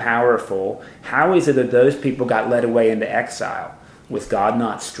that's so powerful, how is it that those people got led away into exile? Was God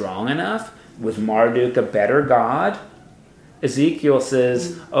not strong enough? Was Marduk a better God? Ezekiel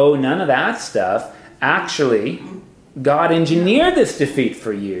says, oh, none of that stuff. Actually, God engineered this defeat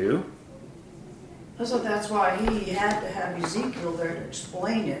for you. So that's why he had to have Ezekiel there to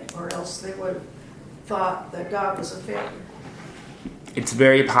explain it, or else they would have thought that God was a failure. It's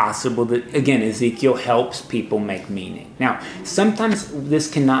very possible that, again, Ezekiel helps people make meaning. Now, sometimes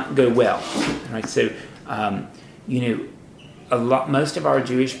this cannot go well. Right? So, most of our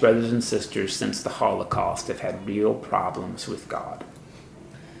Jewish brothers and sisters since the Holocaust have had real problems with God.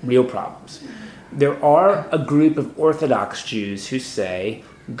 Real problems. There are a group of Orthodox Jews who say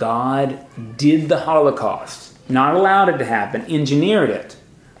God did the Holocaust, not allowed it to happen, engineered it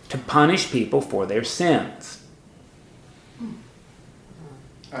to punish people for their sins.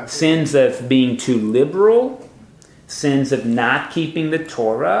 Sins of being too liberal, sins of not keeping the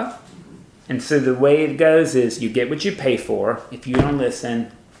Torah. And so the way it goes is you get what you pay for. If you don't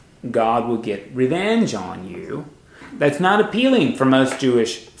listen, God will get revenge on you. That's not appealing for most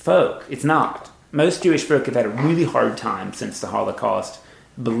Jewish folk. It's not. Most Jewish folk have had a really hard time since the Holocaust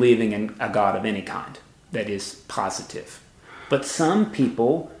believing in a God of any kind that is positive. But some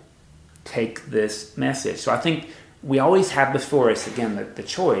people take this message. So I think we always have before us, again, the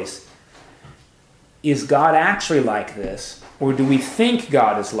choice. Is God actually like this? Or do we think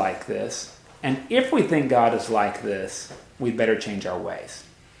God is like this? And if we think God is like this, we better change our ways.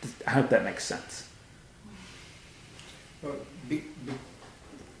 I hope that makes sense. Well,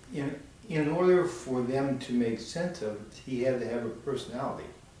 in order for them to make sense of it, he had to have a personality.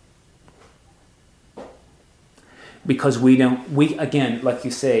 because again, like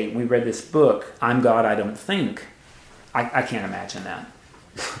you say, we read this book, I'm God, I don't think. I can't imagine that.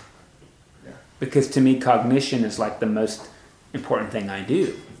 Yeah. Because to me, cognition is like the most important thing I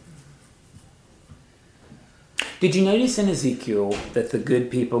do. Did you notice in Ezekiel that the good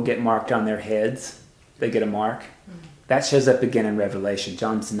people get marked on their heads? They get a mark? That shows up again in Revelation.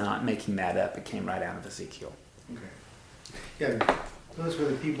 John's not making that up. It came right out of Ezekiel. Okay. Yeah, those were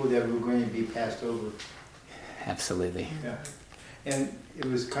the people that were going to be passed over. Absolutely. Yeah. And it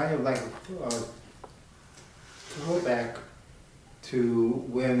was kind of like a throwback to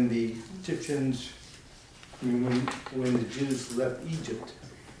when the Egyptians, when the Jews left Egypt,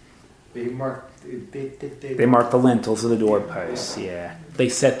 they marked They marked the lintels of the doorposts. Yeah. They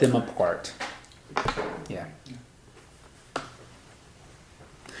set them apart. Yeah.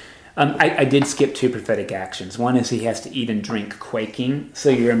 I did skip 2 prophetic actions. One is he has to eat and drink quaking. So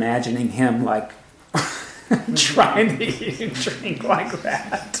you're imagining him like trying to eat and drink like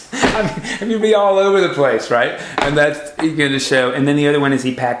that. I mean, you'd be all over the place, right? And that's going to show. And then the other one is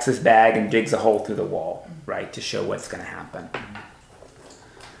he packs his bag and digs a hole through the wall, right, to show what's going to happen.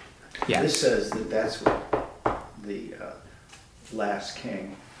 Yeah. This says that that's what the last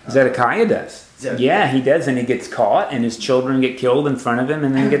king. Zedekiah does. Zedekiah. Yeah, he does, and he gets caught, and his children get killed in front of him,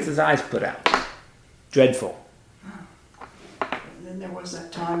 and then gets his eyes put out. Dreadful. And then there was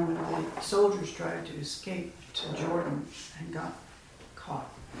that time when the soldiers tried to escape to Jordan and got caught.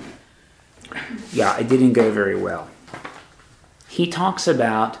 Yeah, it didn't go very well. He talks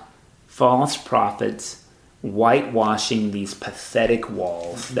about false prophets whitewashing these pathetic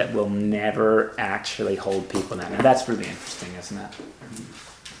walls that will never actually hold people down. Now that's really interesting, isn't it?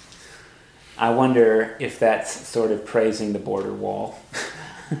 I wonder if that's sort of praising the border wall.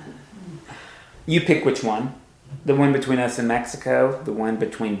 You pick which one. The one between us and Mexico, the one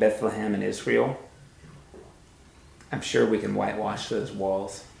between Bethlehem and Israel. I'm sure we can whitewash those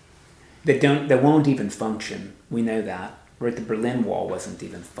walls. That won't even function. We know that. Right, the Berlin Wall wasn't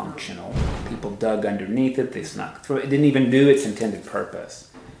even functional. People dug underneath it, they snuck through it. It didn't even do its intended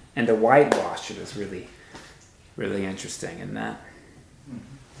purpose. And to whitewash it is really, really interesting in that.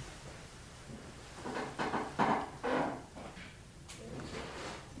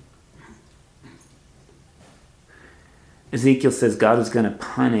 Ezekiel says God is going to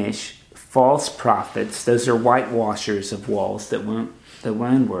punish false prophets. Those are whitewashers of walls that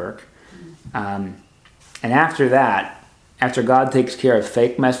won't work. And after that, after God takes care of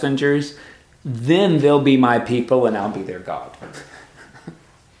fake messengers, then they'll be my people and I'll be their God.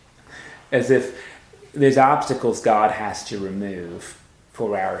 As if there's obstacles God has to remove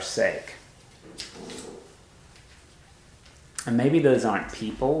for our sake. And maybe those aren't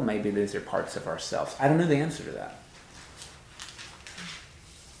people, maybe those are parts of ourselves. I don't know the answer to that.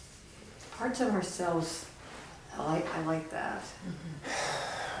 Parts of ourselves, I like that.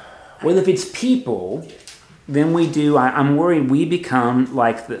 Well, if it's people, then we do. I'm worried we become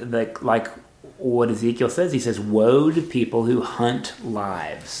like like what Ezekiel says. He says, "Woe to people who hunt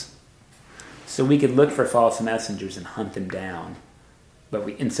lives." So we could look for false messengers and hunt them down, but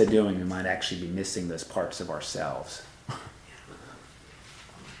in so doing, we might actually be missing those parts of ourselves.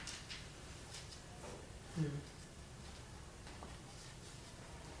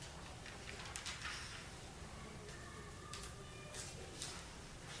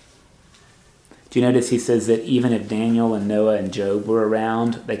 Do you notice he says that even if Daniel and Noah and Job were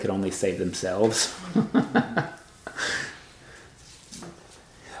around, they could only save themselves?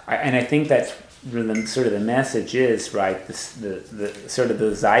 And I think that's really sort of the message is, right, the sort of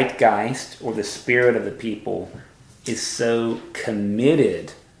the zeitgeist or the spirit of the people is so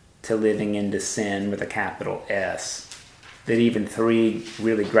committed to living into sin with a capital S that even 3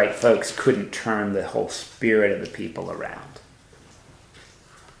 really great folks couldn't turn the whole spirit of the people around.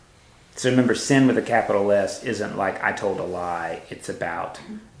 So remember, sin with a capital S isn't like I told a lie. It's about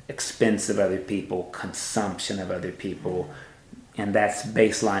expense of other people, consumption of other people, and that's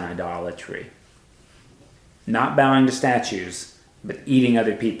baseline idolatry. Not bowing to statues, but eating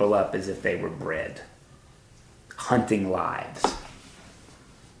other people up as if they were bread. Hunting lives.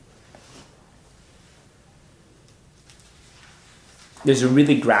 There's a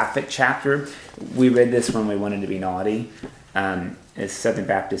really graphic chapter. We read this when we wanted to be naughty. As Southern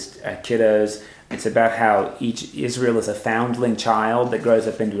Baptist kiddos. It's about how Israel is a foundling child that grows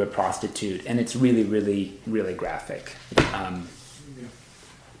up into a prostitute. And it's really, really, really graphic.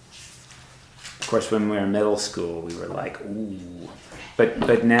 course, when we were in middle school, we were like, ooh.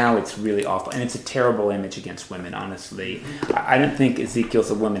 But now it's really awful. And it's a terrible image against women, honestly. I don't think Ezekiel's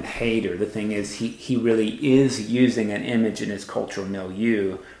a woman hater. The thing is, he really is using an image in his cultural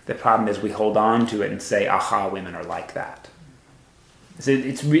milieu. The problem is we hold on to it and say, aha, women are like that. So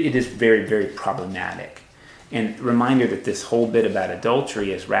it is very, very problematic. And reminder that this whole bit about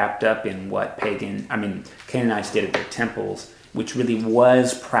adultery is wrapped up in what Canaanites did at their temples, which really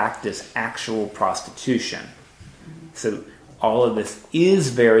was actual prostitution. So all of this is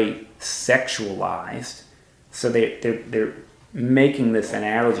very sexualized. So they're making this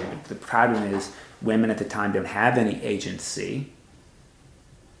analogy. But the problem is women at the time don't have any agency.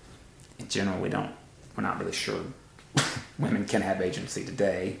 In general, we're not really sure women can have agency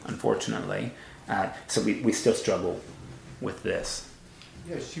today, unfortunately. So we still struggle with this.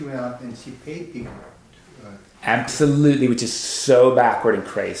 Yeah, she went out and she paid people. Absolutely, which is so backward and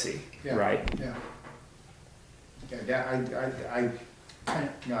crazy, Yeah, right? Yeah. Yeah,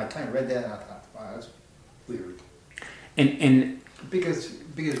 I kind of read that and I thought, wow, that's weird. And Because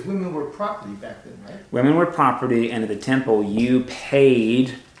women were property back then, right? women were property, and at the temple, you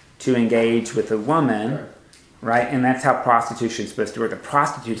paid to engage with a woman, right? And that's how prostitution is supposed to work. A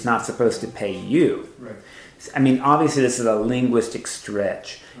prostitute's not supposed to pay you. Right. I mean, obviously, this is a linguistic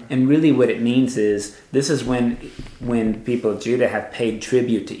stretch. And really what it means is, this is when people of Judah have paid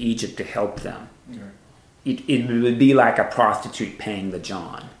tribute to Egypt to help them. Okay. It would be like a prostitute paying the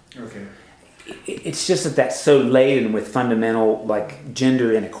John. Okay. It's just that's so laden with fundamental like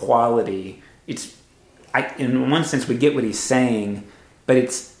gender inequality. In one sense we get what he's saying, but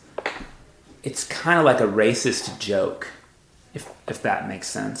it's kind of like a racist joke, if that makes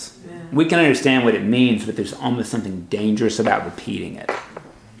sense. Yeah. We can understand what it means, but there's almost something dangerous about repeating it.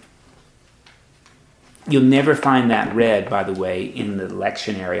 You'll never find that read, by the way, in the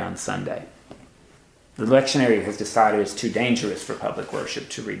lectionary on Sunday. The lectionary has decided it's too dangerous for public worship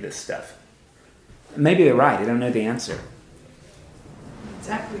to read this stuff. Maybe they're right. I don't know the answer.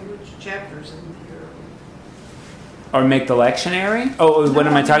 Exactly which chapters in here? Or make the lectionary? Oh, what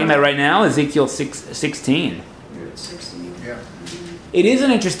am I talking about right now? Ezekiel 16. You're at 16. Yeah. It is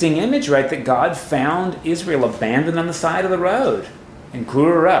an interesting image, right? That God found Israel abandoned on the side of the road and grew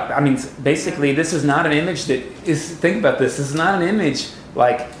her up. I mean, basically, this is not an image that is, think about this. This is not an image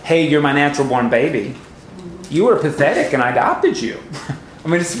like, hey, you're my natural born baby. You were pathetic and I adopted you. I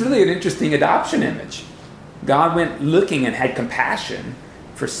mean, it's really an interesting adoption image. God went looking and had compassion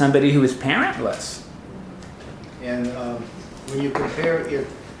for somebody who was parentless. And when you compare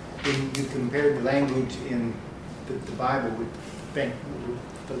the language in the Bible with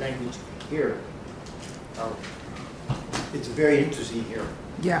the language here, it's very interesting here.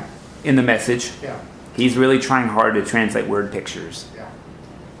 Yeah. In the Message. Yeah. He's really trying hard to translate word pictures. Yeah.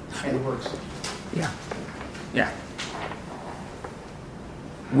 And it works. Yeah. Yeah.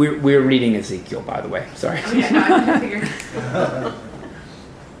 We're reading Ezekiel, by the way. Sorry. Oh, yeah, no, I figured.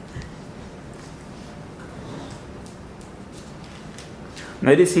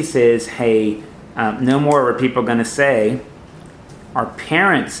 Notice he says, hey, no more are people going to say, our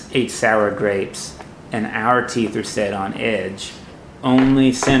parents ate sour grapes and our teeth are set on edge.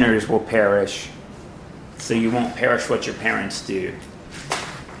 Only sinners will perish, so you won't perish what your parents do.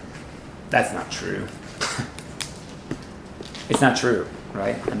 That's not true. It's not true,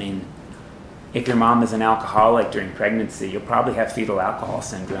 right? I mean, if your mom is an alcoholic during pregnancy, you'll probably have fetal alcohol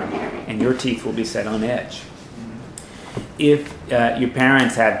syndrome, and your teeth will be set on edge. If your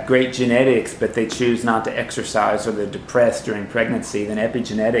parents have great genetics, but they choose not to exercise or they're depressed during pregnancy, then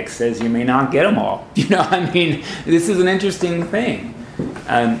epigenetics says you may not get them all. You know, I mean, this is an interesting thing.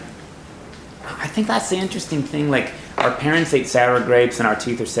 I think that's the interesting thing. Like, our parents ate sour grapes and our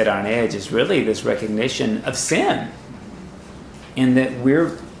teeth are set on edge is really this recognition of sin. And that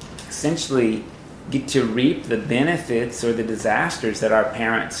we're essentially get to reap the benefits or the disasters that our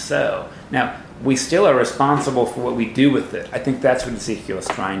parents sow. Now, we still are responsible for what we do with it. I think that's what Ezekiel is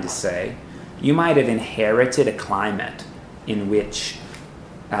trying to say. You might have inherited a climate in which,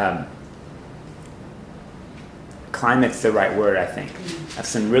 climate's the right word, I think, of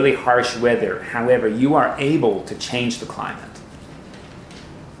some really harsh weather. However, you are able to change the climate.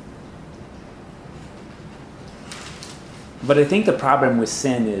 But I think the problem with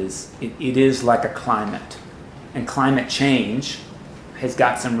sin is it is like a climate. And climate change has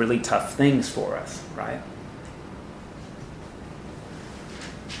got some really tough things for us, right?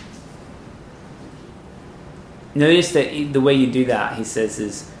 Notice that the way you do that, he says,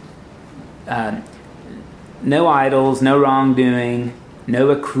 is no idols, no wrongdoing, no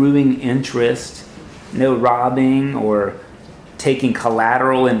accruing interest, no robbing or taking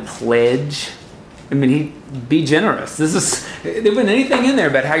collateral in pledge. I mean, be generous. There wasn't anything in there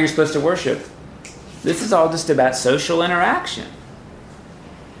about how you're supposed to worship. This is all just about social interaction.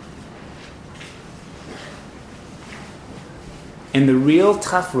 And the real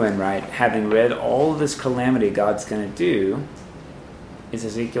tough one, right, having read all of this calamity God's going to do, is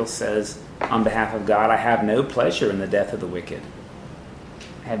Ezekiel says, on behalf of God, I have no pleasure in the death of the wicked.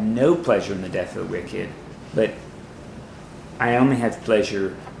 I have no pleasure in the death of the wicked, but I only have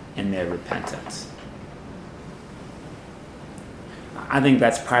pleasure in their repentance. I think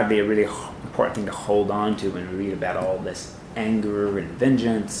that's probably a really important thing to hold on to when we read about all this anger and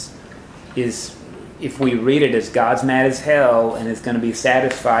vengeance, is if we read it as God's mad as hell and is going to be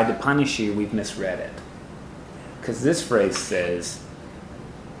satisfied to punish you, we've misread it. Because this phrase says,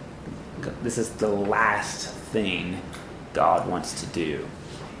 this is the last thing God wants to do.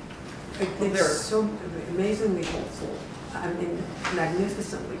 It's so amazingly hopeful. I mean,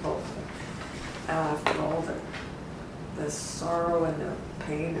 magnificently hopeful. After all the sorrow and the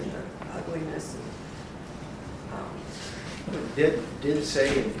pain and the ugliness. It did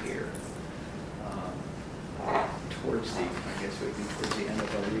say in here, towards the, I guess it would be towards the end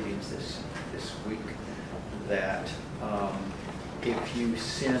of our readings this week, that if you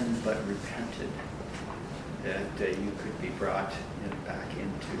sinned but repented, that you could be brought back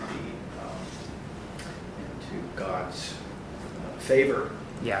into God's favor.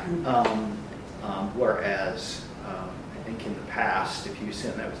 Yeah. Whereas I think in the past, if you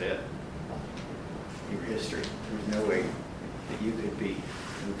sinned, that was it. Your history. There was no way that you could be.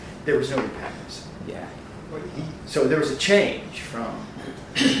 There was no repentance. Yeah. So there was a change from.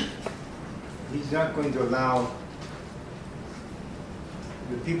 He's not going to allow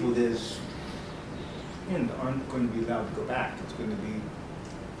the people that is aren't going to be allowed to go back. It's going to be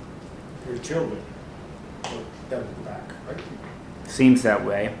their children that will go back, right? Seems that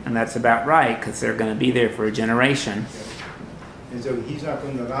way, and that's about right, because they're going to be there for a generation. And so he's not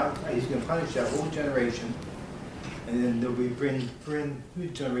going to allow, he's going to punish that whole generation, and then there'll be bring new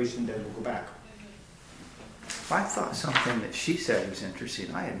generation that will go back. I thought something that she said was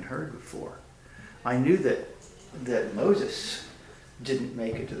interesting I hadn't heard before. I knew that Moses didn't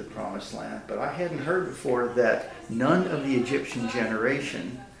make it to the promised land, but I hadn't heard before that none of the Egyptian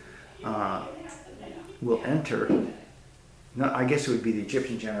generation will enter. No, I guess it would be the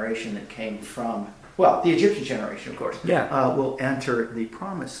Egyptian generation that came from, well, the Egyptian generation, of course, will enter the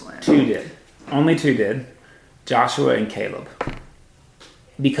promised land. 2 did. Only 2 did. Joshua and Caleb.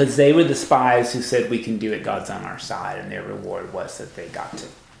 Because they were the spies who said we can do it, God's on our side, and their reward was that they got to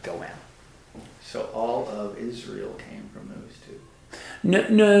go in. So all of Israel came from those 2?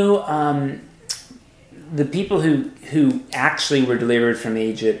 No. The people who actually were delivered from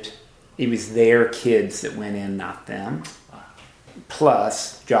Egypt, it was their kids that went in, not them.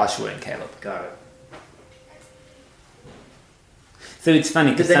 Plus Joshua and Caleb. Got it. So it's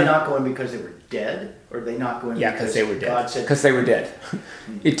funny. Did they not go in because they were dead? Or did they not go in because they were dead. God said... Because they were dead.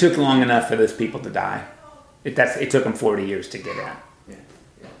 It took long enough for those people to die. It took them 40 years to get in. Yeah.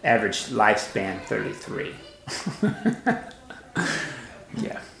 Average lifespan, 33.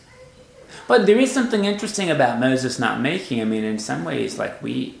 Yeah. But there is something interesting about Moses not making. I mean, in some ways, I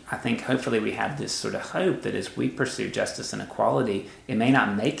think hopefully we have this sort of hope that as we pursue justice and equality, it may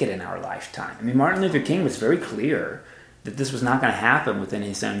not make it in our lifetime. I mean, Martin Luther King was very clear that this was not going to happen within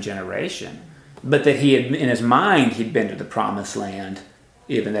his own generation, but that he had, in his mind, he'd been to the promised land,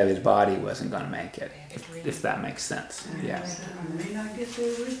 even though his body wasn't going to make it, if that makes sense. Yeah. I may not get there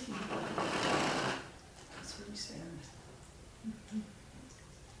with you. That's what he said.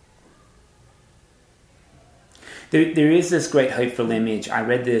 There is this great hopeful image. I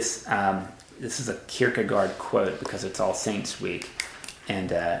read this. This is a Kierkegaard quote because it's All Saints Week,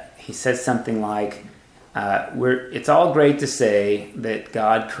 and he says something like, "It's all great to say that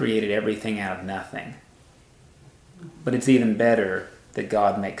God created everything out of nothing, but it's even better that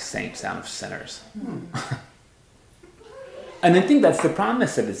God makes saints out of sinners." And I think that's the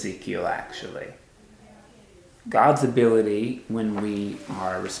promise of Ezekiel. Actually, God's ability, when we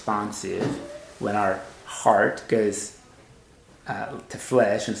are responsive, when our heart goes to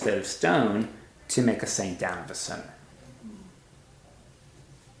flesh instead of stone, to make a saint out of a sinner.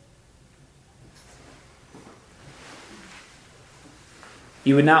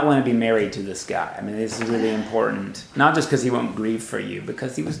 You would not want to be married to this guy. I mean, this is really important. Not just because he won't grieve for you,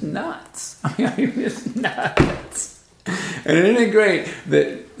 because he was nuts. I mean, he was nuts. And isn't it great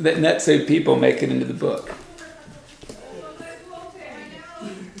that nutso people make it into the book?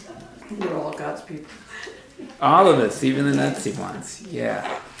 We're all God's people. All of us, even the nutsy ones.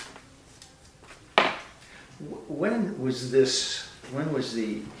 Yeah. When was this When was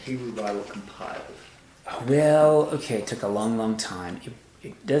the Hebrew Bible compiled? Well, okay, it took a long, long time.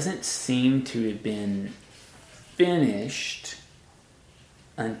 It doesn't seem to have been finished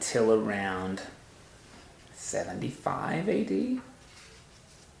until around 75 AD?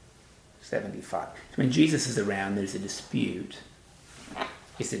 75. When Jesus is around, there's a dispute.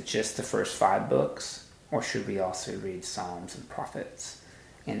 Is it just the first 5 books? Or should we also read Psalms and Prophets?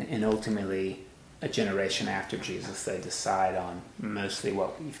 And ultimately, a generation after Jesus, they decide on mostly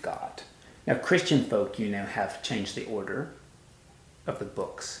what we've got. Now, Christian folk, have changed the order of the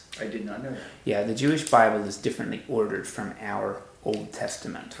books. I did not know that. Yeah, the Jewish Bible is differently ordered from our Old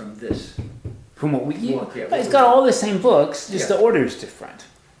Testament. From this. From what we... Well, yeah, it's got all the same books, just Yeah. the order's different.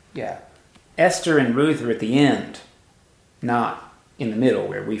 Yeah. Esther and Ruth are at the end, not in the middle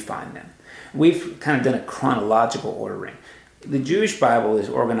where we find them. We've kind of done a chronological ordering. The Jewish Bible is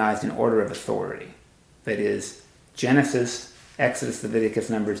organized in order of authority. That is, Genesis, Exodus, Leviticus,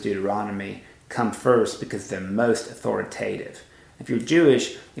 Numbers, Deuteronomy come first because they're most authoritative. If you're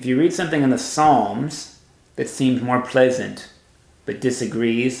Jewish, if you read something in the Psalms that seems more pleasant but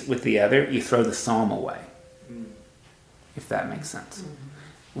disagrees with the other, you throw the psalm away. If that makes sense.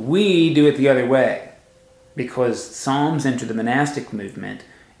 We do it the other way because Psalms enter the monastic movement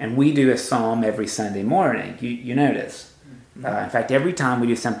and we do a psalm every Sunday morning. You notice. In fact, every time we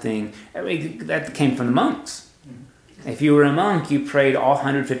do something, that came from the monks. If you were a monk, you prayed all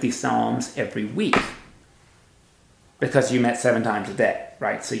 150 psalms every week because you met 7 times a day,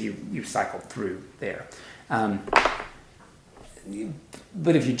 right? So you cycled through there. But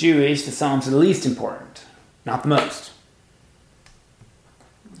if you're Jewish, the psalms are the least important, not the most.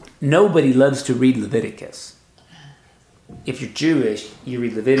 Nobody loves to read Leviticus. If you're Jewish, you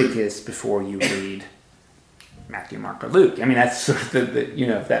read Leviticus before you read Matthew, Mark, or Luke. I mean, that's sort of the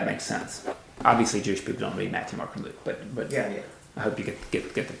if that makes sense. Obviously, Jewish people don't read Matthew, Mark, and Luke, but Yeah. I hope you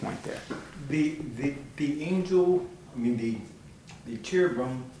get the point there. The angel, the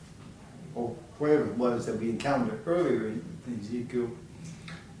cherubim, or whatever it was that we encountered earlier in Ezekiel,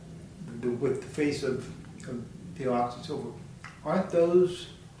 with the face of the ox and so forth, aren't those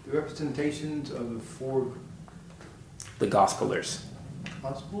the representations of the 4 The Gospelers.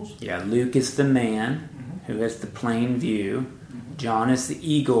 Gospels? Yeah, Luke is the man who has the plain view. John is the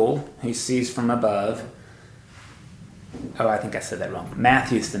eagle who sees from above. Oh, I think I said that wrong.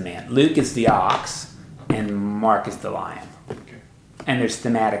 Matthew's the man. Luke is the ox, and Mark is the lion. Okay. And there's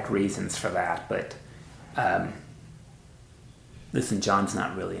thematic reasons for that, but listen, John's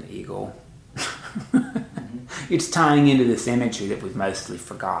not really an eagle. It's tying into this imagery that we've mostly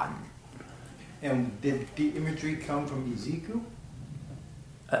forgotten. And did the imagery come from Ezekiel?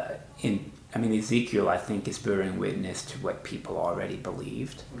 Ezekiel, I think, is bearing witness to what people already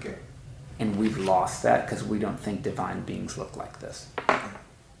believed. Okay. And we've lost that because we don't think divine beings look like this.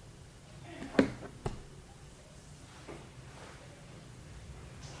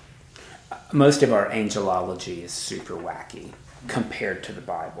 Most of our angelology is super wacky compared to the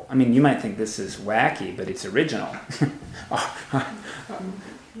Bible. I mean, you might think this is wacky, but it's original. Yeah, I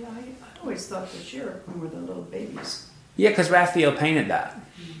always thought the cherubim were the little babies. Yeah, because Raphael painted that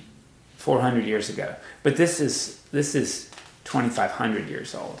 400 years ago. But this is 2,500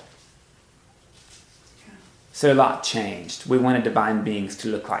 years old. So a lot changed. We wanted divine beings to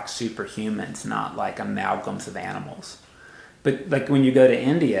look like superhumans, not like amalgams of animals. But like when you go to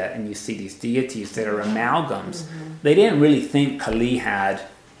India and you see these deities that are amalgams, they didn't really think Kali had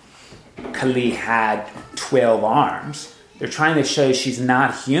 12 arms. They're trying to show she's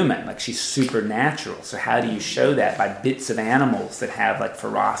not human, like she's supernatural. So how do you show that? By bits of animals that have like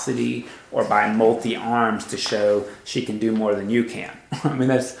ferocity, or by multi-arms to show she can do more than you can. I mean,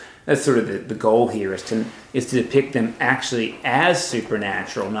 that's sort of the goal here, is to depict them actually as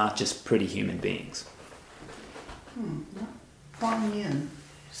supernatural, not just pretty human beings. Kuan Yin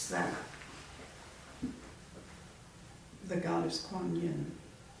is that. The goddess Kuan Yin.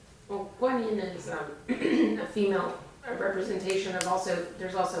 Well, Guan Yin is a female representation of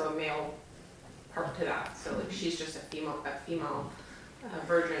there's also a male part to that. So like she's just a female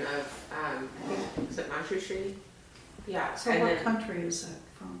version of, I think, is it Manchushri? Yeah. So and what then country is that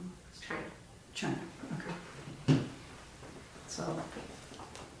from? it's China. China, okay. So,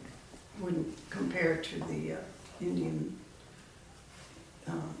 wouldn't compare to the Indian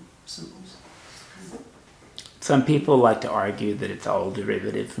symbols. Some people like to argue that it's all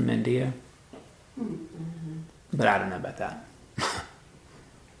derivative from India. But I don't know about that.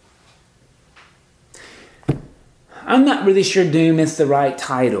 I'm not really sure Doom is the right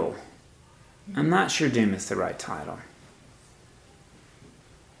title.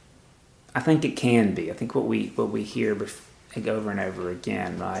 I think it can be. I think what we hear over and over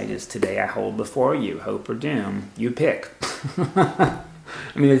again, right, is today I hold before you, hope or doom. You pick. I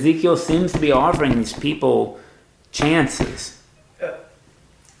mean, Ezekiel seems to be offering these people chances.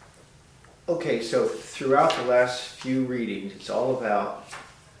 Okay, so throughout the last few readings, it's all about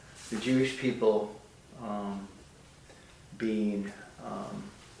the Jewish people being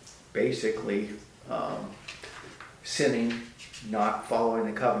basically sinning, not following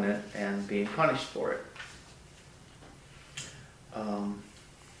the covenant, and being punished for it. I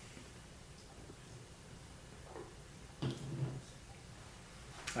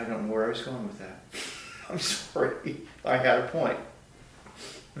don't know where I was going with that. I'm sorry. I had a point,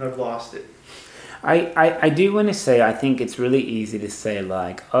 and I've lost it. I do want to say, I think it's really easy to say,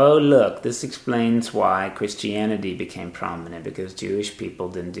 like, oh, look, this explains why Christianity became prominent, because Jewish people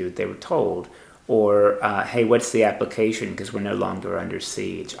didn't do what they were told. Or, hey, what's the application, because we're no longer under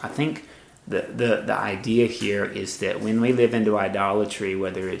siege. I think the idea here is that when we live into idolatry,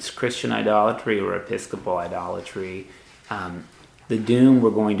 whether it's Christian idolatry or Episcopal idolatry, the doom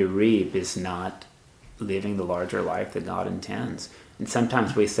we're going to reap is not living the larger life that God intends. And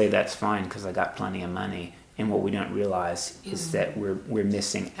sometimes we say that's fine because I got plenty of money. And what we don't realize is that we're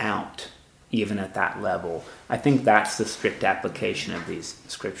missing out even at that level. I think that's the strict application of these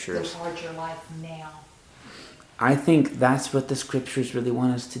scriptures. The larger life now. I think that's what the scriptures really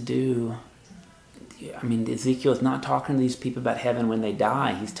want us to do. I mean, Ezekiel is not talking to these people about heaven when they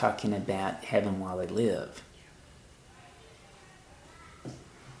die. He's talking about heaven while they live.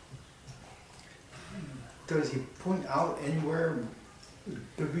 Does he point out anywhere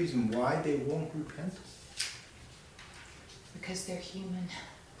the reason why they won't repent? Because they're human.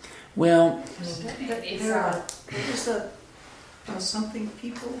 Well, Something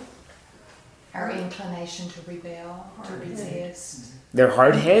people. Our inclination to rebel, to resist. they're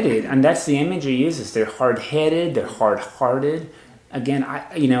hard-headed, and that's the image he uses. They're hard-headed, they're hard-hearted. Again,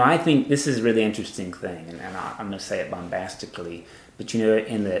 I think this is a really interesting thing, and I'm going to say it bombastically. But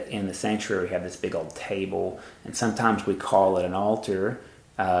in the sanctuary we have this big old table, and sometimes we call it an altar.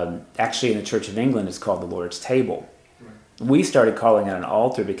 Actually, in the Church of England, it's called the Lord's Table. Right. We started calling it an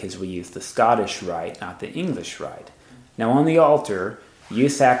altar because we use the Scottish rite, not the English rite. Now, on the altar, you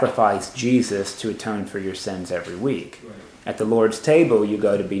sacrifice Jesus to atone for your sins every week. Right. At the Lord's table, you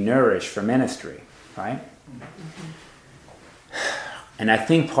go to be nourished for ministry, right? Mm-hmm. And I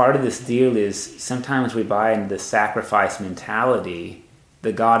think part of this deal is sometimes we buy into the sacrifice mentality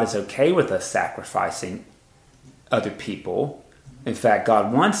that God is okay with us sacrificing other people. In fact,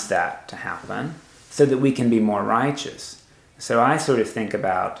 God wants that to happen so that we can be more righteous. So I sort of think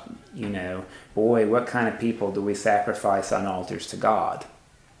about, boy, what kind of people do we sacrifice on altars to God?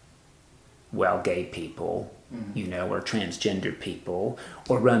 Well, gay people, or transgender people,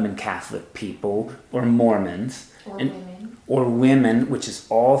 or Roman Catholic people, or Mormons. Or women, which is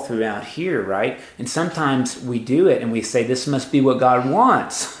all throughout here, right? And sometimes we do it and we say, this must be what God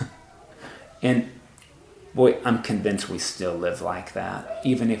wants. And boy, I'm convinced we still live like that,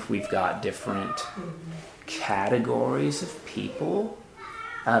 even if we've got different categories of people.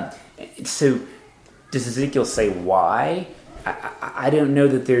 So does Ezekiel say why? I don't know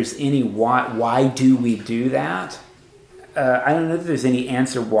that there's any why. Why do we do that? I don't know that there's any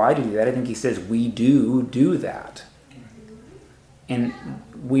answer why to do that. I think he says we do that. And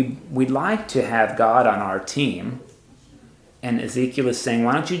we'd like to have God on our team. And Ezekiel is saying,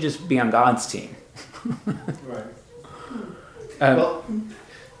 why don't you just be on God's team? Right. Well,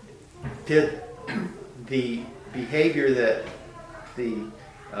 did the behavior that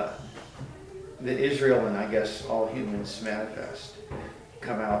that Israel and I guess all humans manifest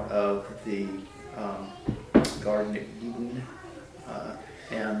come out of the Garden of Eden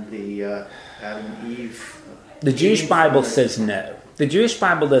and the Adam and Eve? The Jewish Bible says no. The Jewish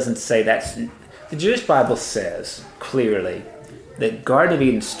Bible doesn't say that. The Jewish Bible says clearly that Garden of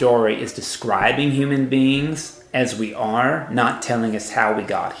Eden story is describing human beings as we are, not telling us how we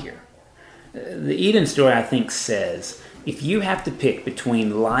got here. The Eden story, I think, says if you have to pick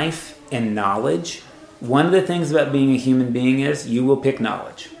between life and knowledge, one of the things about being a human being is you will pick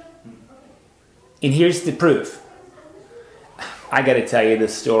knowledge. And here's the proof. I got to tell you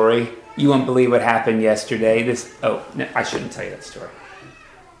this story. You won't believe what happened yesterday. No, I shouldn't tell you that story.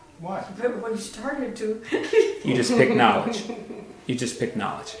 Why? But when you started to... You just pick knowledge. You just pick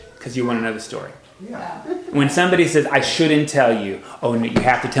knowledge because you want to know the story. Yeah. When somebody says, I shouldn't tell you, oh, no, you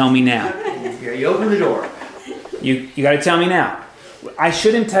have to tell me now. Yeah, you open the door. You got to tell me now. I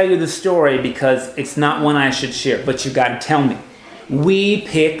shouldn't tell you the story because it's not one I should share, but you got to tell me. We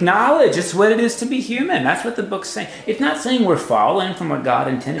pick knowledge. It's what it is to be human. That's what the book's saying. It's not saying we're fallen from what God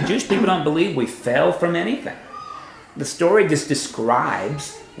intended. Jewish people don't believe we fell from anything. The story just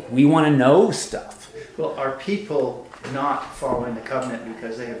describes, we want to know stuff. Well, are people not following the covenant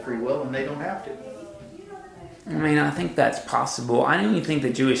because they have free will and they don't have to? I mean, I think that's possible. I don't even think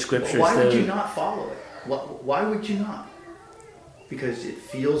the Jewish scriptures... Why would you not follow it? Why would you not? Because it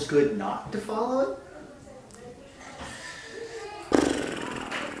feels good not to follow it?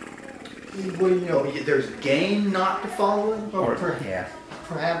 Well, you know, There's gain not to follow it? or Yeah.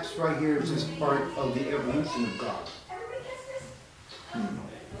 perhaps right here is just part of the evolution of God.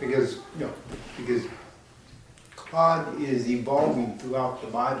 Because God is evolving throughout the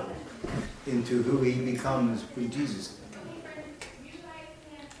Bible into who he becomes when Jesus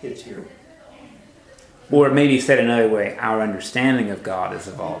gets here. Or maybe said another way, our understanding of God is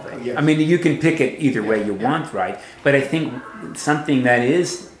evolving. Yes. I mean, you can pick it either way you want, right? But I think something that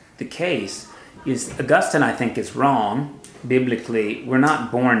is the case is, Augustine, I think, is wrong. Biblically, we're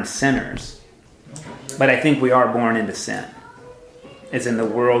not born sinners. But I think we are born into sin. As in the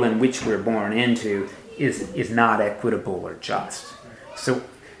world in which we're born into is not equitable or just. So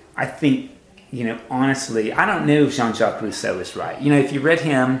I think, honestly, I don't know if Jean-Jacques Rousseau is right. If you read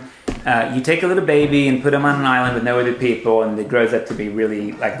him, you take a little baby and put him on an island with no other people, and it grows up to be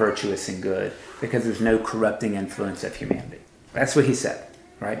really virtuous and good because there's no corrupting influence of humanity. That's what he said,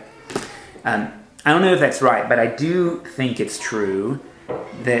 right? I don't know if that's right, but I do think it's true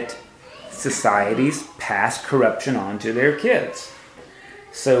that societies pass corruption on to their kids.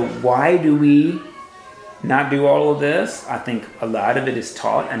 So why do we not do all of this? I think a lot of it is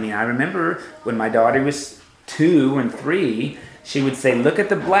taught. I mean, I remember when my daughter was 2 and 3, she would say, look at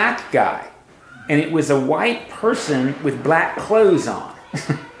the black guy. And it was a white person with black clothes on.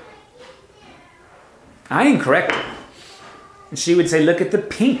 I didn't correct her. And she would say, look at the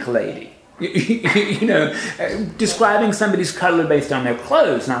pink lady. Describing somebody's color based on their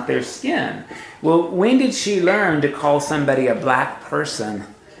clothes, not their skin. Well, when did she learn to call somebody a black person?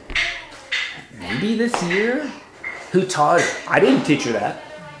 Maybe this year? Who taught her? I didn't teach her that.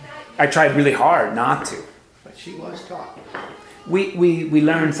 I tried really hard not to. But she was taught. We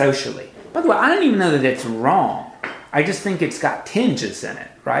learn socially. By the way, I don't even know that it's wrong. I just think it's got tinges in it,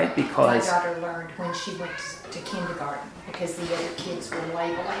 right? Because My daughter learned when she went to kindergarten because the other kids were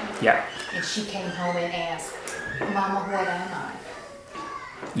labeling. Yeah. And she came home and asked, Mama, what am I?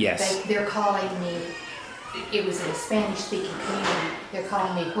 Yes. They're calling me, it was in a Spanish-speaking community, they're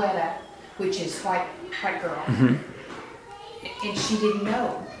calling me Huera, which is white girl. Mm-hmm. And she didn't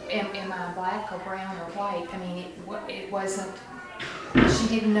know, am I black or brown or white? I mean, it wasn't, she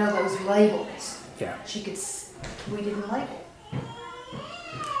didn't know those labels. Yeah. We didn't label.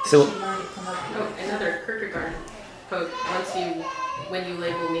 So She learned it from other people. Oh, another Kierkegaard quote. When you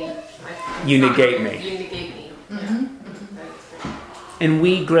label me, You negate me. You negate me. Mm-hmm. And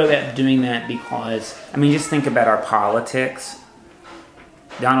we grow up doing that because, just think about our politics.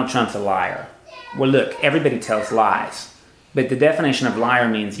 Donald Trump's a liar. Well, look, everybody tells lies. But the definition of liar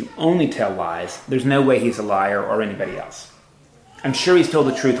means you only tell lies. There's no way he's a liar or anybody else. I'm sure he's told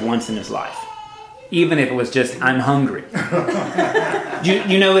the truth once in his life. Even if it was just, I'm hungry.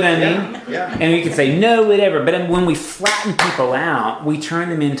 you know what I mean? Yeah. And we could say, no, whatever. But when we flatten people out, we turn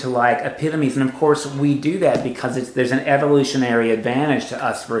them into epitomes. And of course, we do that because there's an evolutionary advantage to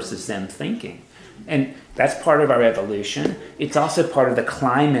us versus them thinking. And that's part of our evolution. It's also part of the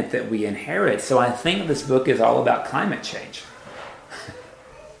climate that we inherit. So I think this book is all about climate change.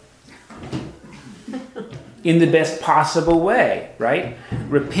 In the best possible way, right?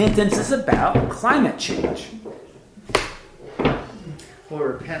 Repentance is about climate change. Well,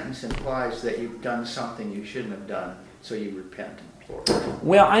 repentance implies that you've done something you shouldn't have done, so you repent.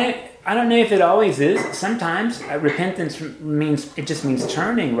 Well, I don't know if it always is. Sometimes repentance just means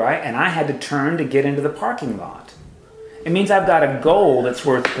turning, right? And I had to turn to get into the parking lot. It means I've got a goal that's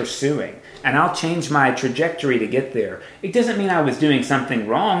worth pursuing. And I'll change my trajectory to get there. It doesn't mean I was doing something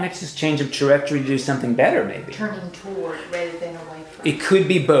wrong. It's just change of trajectory to do something better, maybe. Turning toward rather than away from. It could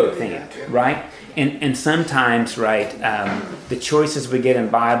be both, right? And sometimes, right, the choices we get in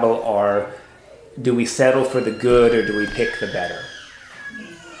Bible are, do we settle for the good or do we pick the better?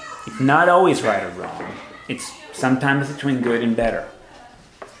 It's not always right or wrong. It's sometimes between good and better.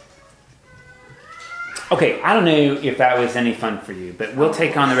 Okay, I don't know if that was any fun for you, but we'll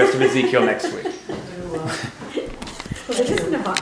take on the rest of Ezekiel next week. Well, it isn't about